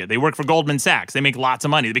stock market. They work for Goldman Sachs. They make lots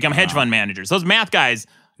of money. They become hedge fund managers. Those math guys,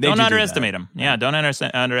 don't underestimate them. Yeah, don't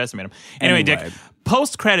underestimate them. Anyway, Dick,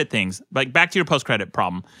 post-credit things, like back to your post-credit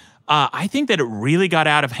problem. I think that it really got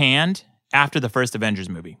out of hand after the first Avengers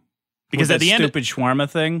movie. Because With at the end, stupid shawarma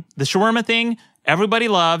thing, the shawarma thing, everybody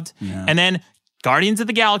loved. Yeah. And then Guardians of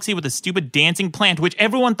the Galaxy with a stupid dancing plant, which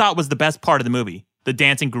everyone thought was the best part of the movie. The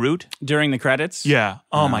dancing Groot. During the credits? Yeah.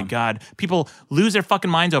 Oh my God. People lose their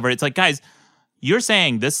fucking minds over it. It's like, guys, you're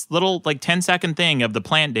saying this little 10-second thing of the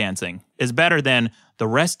plant dancing is better than the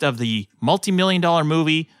rest of the multi-million-dollar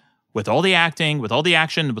movie with all the acting, with all the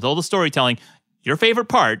action, with all the storytelling. Your favorite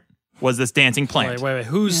part was this dancing plant. Wait.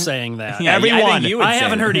 Who's saying that? Yeah, everyone. I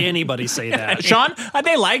haven't heard anybody say that. Sean?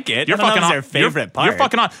 They like it. You're fucking on. Their favorite part. You're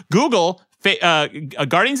fucking on. Google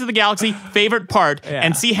Guardians of the Galaxy favorite part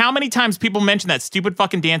and see how many times people mention that stupid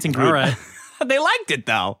fucking dancing Groot. All right. They liked it,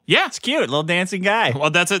 though. Yeah. It's cute. Little dancing guy.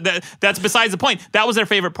 Well, that's besides the point. That was their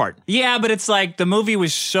favorite part. Yeah, but it's like the movie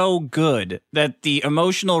was so good that the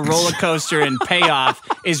emotional roller coaster and payoff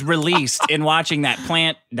is released in watching that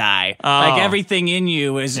plant die. Oh. Like everything in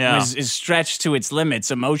you is stretched to its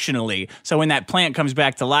limits emotionally. So when that plant comes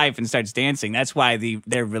back to life and starts dancing, that's why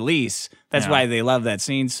their release. That's why they love that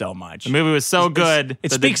scene so much. The movie was so good.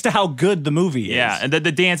 It speaks to how good the movie is. Yeah, and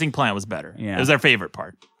the dancing plant was better. Yeah. It was their favorite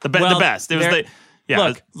part. The best. It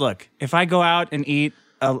was Look, if I go out and eat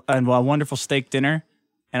a wonderful steak dinner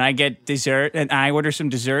and I get dessert and I order some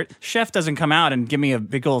dessert, chef doesn't come out and give me a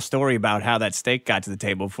big old story about how that steak got to the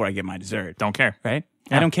table before I get my dessert. Don't care. Right?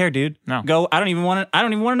 Yeah. I don't care, dude. No. Go. I don't even want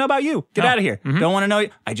to know about you. Get out of here. Mm-hmm. Don't want to know.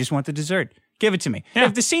 I just want the dessert. Give it to me. Yeah.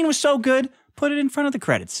 If the scene was so good, put it in front of the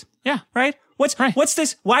credits. Yeah. Right? What's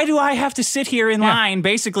this? Why do I have to sit here in line,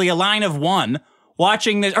 basically a line of one,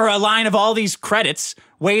 watching this, or a line of all these credits,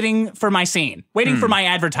 waiting for my scene, waiting for my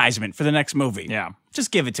advertisement for the next movie? Yeah.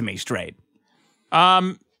 Just give it to me straight.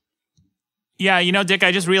 Yeah, Dick,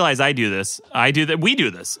 I just realized I do this. We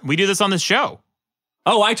do this. We do this on this show.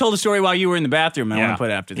 Oh, I told a story while you were in the bathroom. I want to put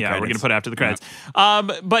after the credits. Yeah, we're going to put after the credits.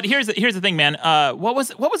 But here's the thing, man. What was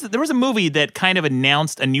it? There was a movie that kind of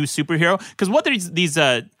announced a new superhero, because what these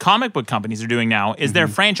comic book companies are doing now is they're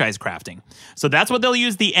franchise crafting. So that's what they'll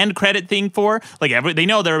use the end credit thing for. Like they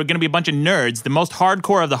know there are going to be a bunch of nerds, the most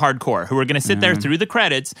hardcore of the hardcore, who are going to sit there through the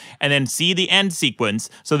credits and then see the end sequence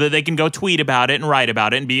so that they can go tweet about it and write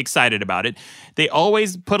about it and be excited about it. They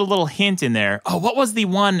always put a little hint in there. Oh, what was the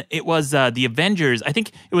one? It was the Avengers. I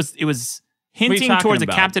think it was hinting towards a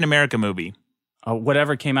Captain America movie.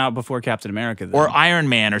 Whatever came out before Captain America. Then. Or Iron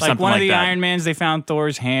Man or something like that. Like one of the Iron Mans, they found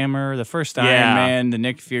Thor's hammer. The first Iron Man, the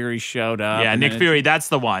Nick Fury showed up. Yeah, Nick Fury, that's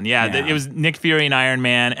the one. Yeah, it was Nick Fury and Iron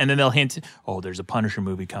Man. And then they'll hint, there's a Punisher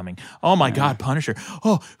movie coming. Oh my God, Punisher.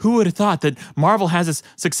 Oh, who would have thought that Marvel has this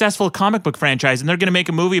successful comic book franchise and they're going to make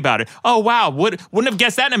a movie about it? Oh, wow. Wouldn't have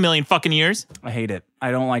guessed that in a million fucking years. I hate it. I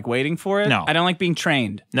don't like waiting for it. No. I don't like being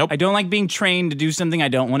trained. Nope. I don't like being trained to do something I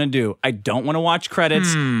don't want to do. I don't want to watch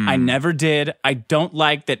credits. I never did. I don't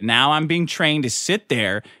like that now I'm being trained to sit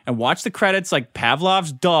there and watch the credits like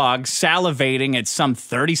Pavlov's dog salivating at some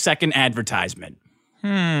 30-second advertisement.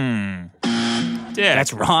 Dick,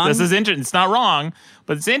 that's wrong. This is interesting. It's not wrong,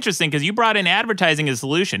 but it's interesting because you brought in advertising as a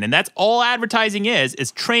solution, and that's all advertising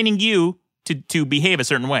is training you to behave a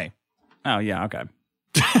certain way. Oh, yeah, okay.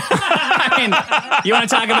 I mean, you want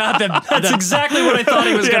to talk about That's exactly what I thought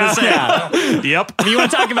he was going to say. Yeah. Yep. You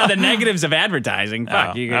want to talk about the negatives of advertising?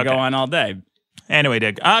 Fuck, you can go on all day. Anyway,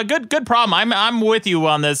 Dick, good problem. I'm with you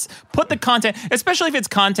on this. Put the content, especially if it's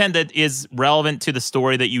content that is relevant to the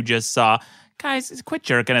story that you just saw. Guys, quit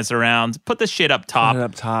jerking us around. Put the shit up top. Put it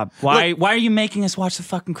up top. Why are you making us watch the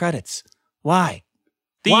fucking credits? Why?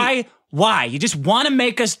 Why? You just want to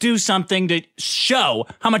make us do something to show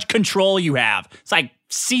how much control you have. It's like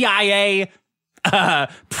CIA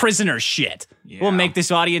prisoner shit. Yeah. We'll make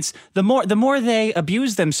this audience, the more they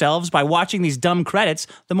abuse themselves by watching these dumb credits,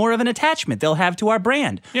 the more of an attachment they'll have to our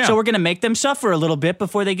brand. Yeah. So we're going to make them suffer a little bit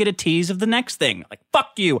before they get a tease of the next thing. Like,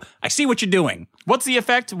 fuck you. I see what you're doing. What's the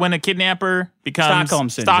effect when a kidnapper becomes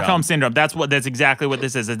Stockholm Syndrome? That's exactly what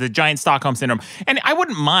this is. It's the giant Stockholm Syndrome. And I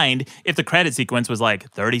wouldn't mind if the credit sequence was like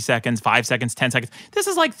 30 seconds, 5 seconds, 10 seconds. This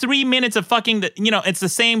is like 3 minutes of fucking, it's the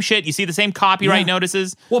same shit. You see the same copyright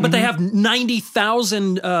notices. Well, but they have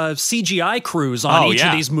 90,000 CGI crews on each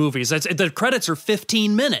of these movies. The credits are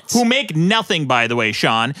 15 minutes. Who make nothing, by the way,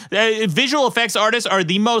 Sean. Visual effects artists are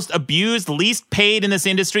the most abused, least paid in this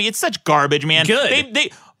industry. It's such garbage, man. Good.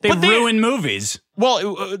 They ruin movies.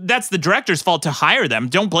 Well, that's the director's fault to hire them.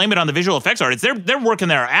 Don't blame it on the visual effects artists. They're working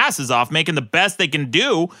their asses off, making the best they can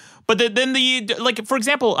do. But then for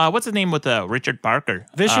example, what's his name with Richard Parker?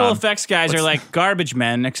 Visual effects guys are like garbage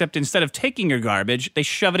men, except instead of taking your garbage, they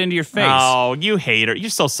shove it into your face. Oh, you hater. You're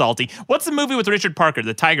so salty. What's the movie with Richard Parker,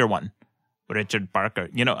 the tiger one? Richard Parker.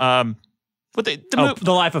 The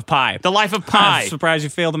Life of Pi. The Life of Pi. I'm surprised you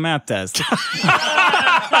failed the math test.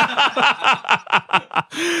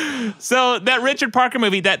 So that Richard Parker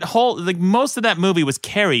movie, that whole, like most of that movie was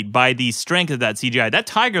carried by the strength of that CGI. That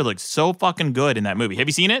tiger looks so fucking good in that movie. Have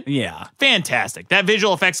you seen it? Yeah. Fantastic. That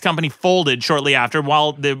visual effects company folded shortly after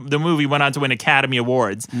while the movie went on to win Academy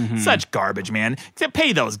Awards. Such garbage, man.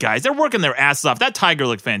 Pay those guys. They're working their asses off. That tiger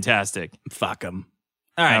looked fantastic. Fuck them.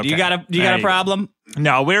 All right, Okay. you got a problem?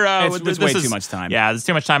 No, we're It's way too much time. Yeah, there's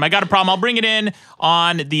too much time. I got a problem. I'll bring it in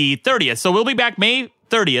on the 30th. So we'll be back May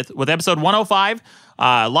 30th with episode 105.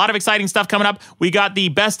 A lot of exciting stuff coming up. We got the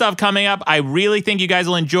best of coming up. I really think you guys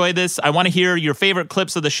will enjoy this. I want to hear your favorite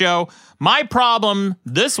clips of the show. My problem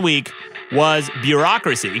this week was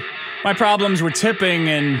Bureaucracy. My problems were tipping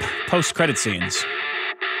and post-credit scenes.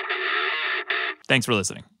 Thanks for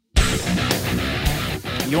listening.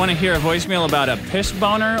 You want to hear a voicemail about a piss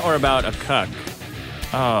boner or about a cuck?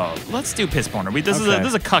 Oh, let's do Piss Boner. This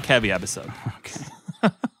is a cuck-heavy episode. Okay.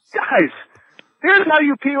 Guys, here's how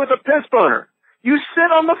you pee with a piss boner. You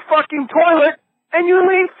sit on the fucking toilet and you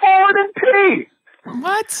lean forward and pee.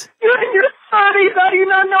 What? You're in your 30s. How do you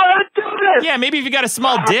not know how to do this? Yeah, maybe if you got a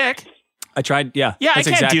small dick. I tried. Yeah. Yeah, That's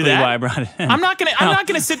I can't exactly do that. Why I brought it in. I'm not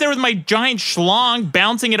gonna sit there with my giant schlong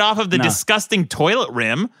bouncing it off of the disgusting toilet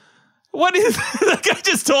rim. What is the guy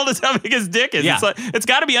just told us how big his dick is? Yeah. It's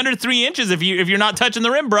got to be under 3 inches if you're not touching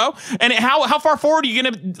the rim, bro. And how far forward are you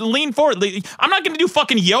gonna lean forward? I'm not gonna do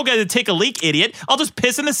fucking yoga to take a leak, idiot. I'll just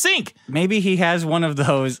piss in the sink. Maybe he has one of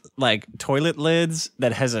those like toilet lids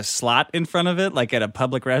that has a slot in front of it, like at a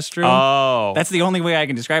public restroom. Oh, That's the only way I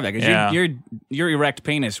can describe that because your erect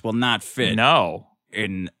penis will not fit. no.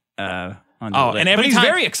 In on Oh, the and lid. every but he's time-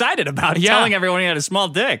 very excited about it, Yeah. telling everyone he had a small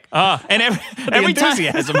dick. And The every time.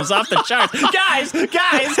 enthusiasm was off the charts. guys,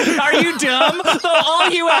 are you dumb? So all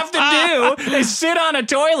you have to do is sit on a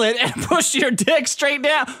toilet and push your dick straight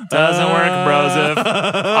down. Doesn't work, brosif.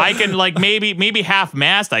 I can maybe half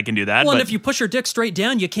mast. I can do that. Well, and but if you push your dick straight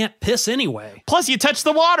down, you can't piss anyway. plus you touch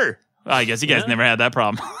the water. I guess you guys never had that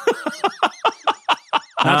problem.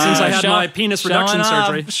 Not since I had my penis reduction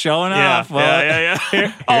surgery. Showing Yeah, off. Well,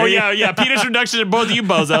 Oh yeah. Penis reduction are both of you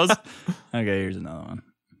bozos. Okay, here's another one.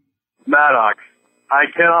 Maddox, I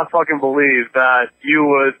cannot fucking believe that you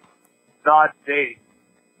would not date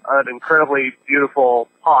an incredibly beautiful,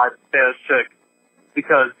 hot Spanish chick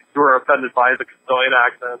because you were offended by the Castilian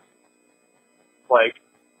accent. Like,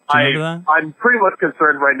 Do you remember that? I'm pretty much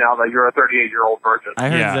concerned right now that you're a 38-year-old virgin. I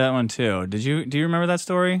heard Yeah. that one too. Do you remember that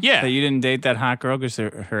story? Yeah. That you didn't date that hot girl because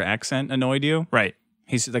her accent annoyed you? Right.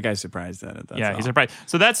 The guy's surprised at it. That's Yeah, all. he's surprised.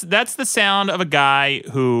 So that's the sound of a guy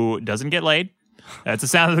who doesn't get laid. That's the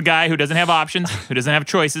sound of the guy who doesn't have options, who doesn't have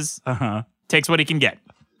choices. Takes what he can get.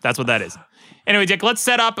 That's what that is. Anyway, Dick, let's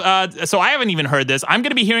set up. So I haven't even heard this. I'm going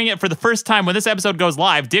to be hearing it for the first time when this episode goes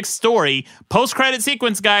live. Dick's story, post-credit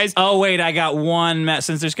sequence, guys. Oh, wait, I got one.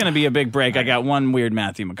 Since there's going to be a big break, I got one weird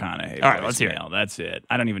Matthew McConaughey. All right, let's hear it. voicemail. That's it.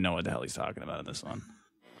 I don't even know what the hell he's talking about in this one.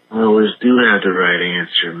 I always do have the right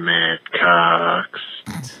answer, Matt Cox.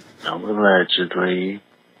 No, allegedly.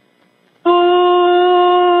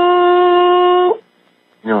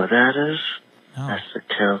 You know what that is? No. That's the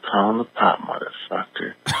kettle calling the pot,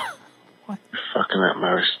 motherfucker. What? You're fucking up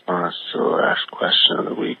my response to the last question of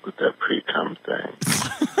the week with that pre-cum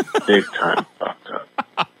thing. Big time fucked up.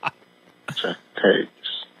 Check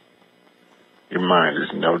tapes. Your mind is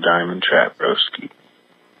no diamond trap, broski.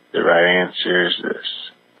 The right answer is this.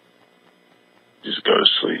 Just go to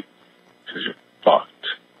sleep. Because you're fucked.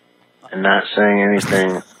 And not saying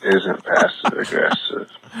anything isn't passive aggressive.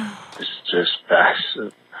 It's just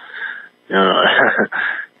passive. You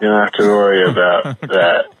don't have to worry about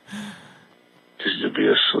that. Because you'll be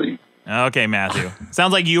asleep. Okay, Matthew.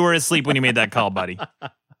 Sounds like you were asleep when you made that call, buddy.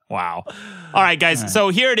 Wow. All right, guys. So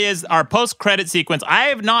here it is, our post-credit sequence. I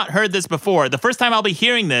have not heard this before. The first time I'll be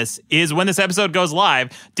hearing this is when this episode goes live.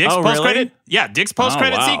 Dick's post-credit. Really? Yeah, Dick's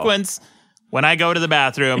post-credit wow. sequence. When I go to the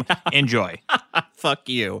bathroom, enjoy. Fuck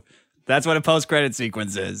you. That's what a post-credit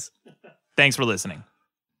sequence is. Thanks for listening.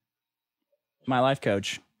 My life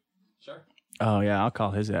coach. Sure. Oh, yeah, I'll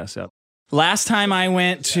call his ass up. Last time I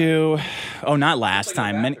went to, not last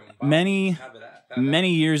time, many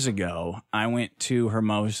years ago, I went to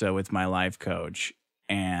Hermosa with my life coach,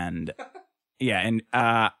 and it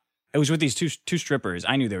was with these two strippers.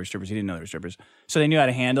 I knew they were strippers. He didn't know they were strippers, so they knew how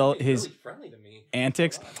to handle his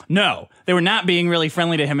antics. No, they were not being really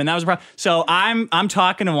friendly to him, and that was a problem. So I'm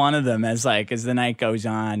talking to one of them as the night goes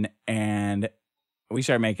on, and we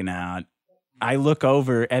start making out. I look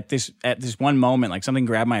over at this one moment, like something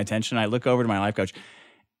grabbed my attention. I look over to my life coach,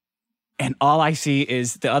 and all I see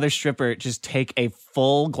is the other stripper just take a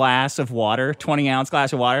full glass of water, 20-ounce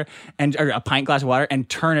glass of water, or a pint glass of water, and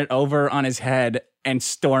turn it over on his head and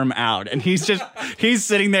storm out. And he's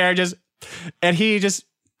sitting there and he just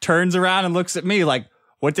turns around and looks at me like,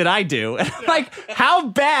 what did I do? And I'm like, how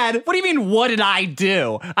bad? What do you mean, what did I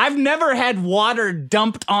do? I've never had water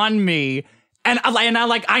dumped on me. And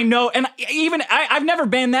I know, and even I've never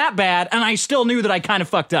been that bad, and I still knew that I kind of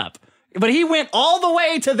fucked up. But he went all the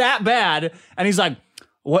way to that bad, and he's like,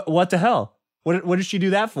 what the hell? What did she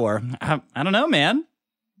do that for? I don't know, man.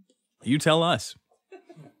 You tell us.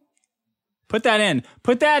 Put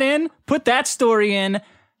that story in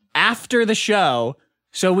after the show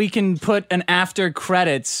so we can put an after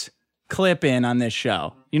credits clip in on this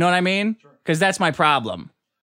show. You know what I mean? Because that's my problem.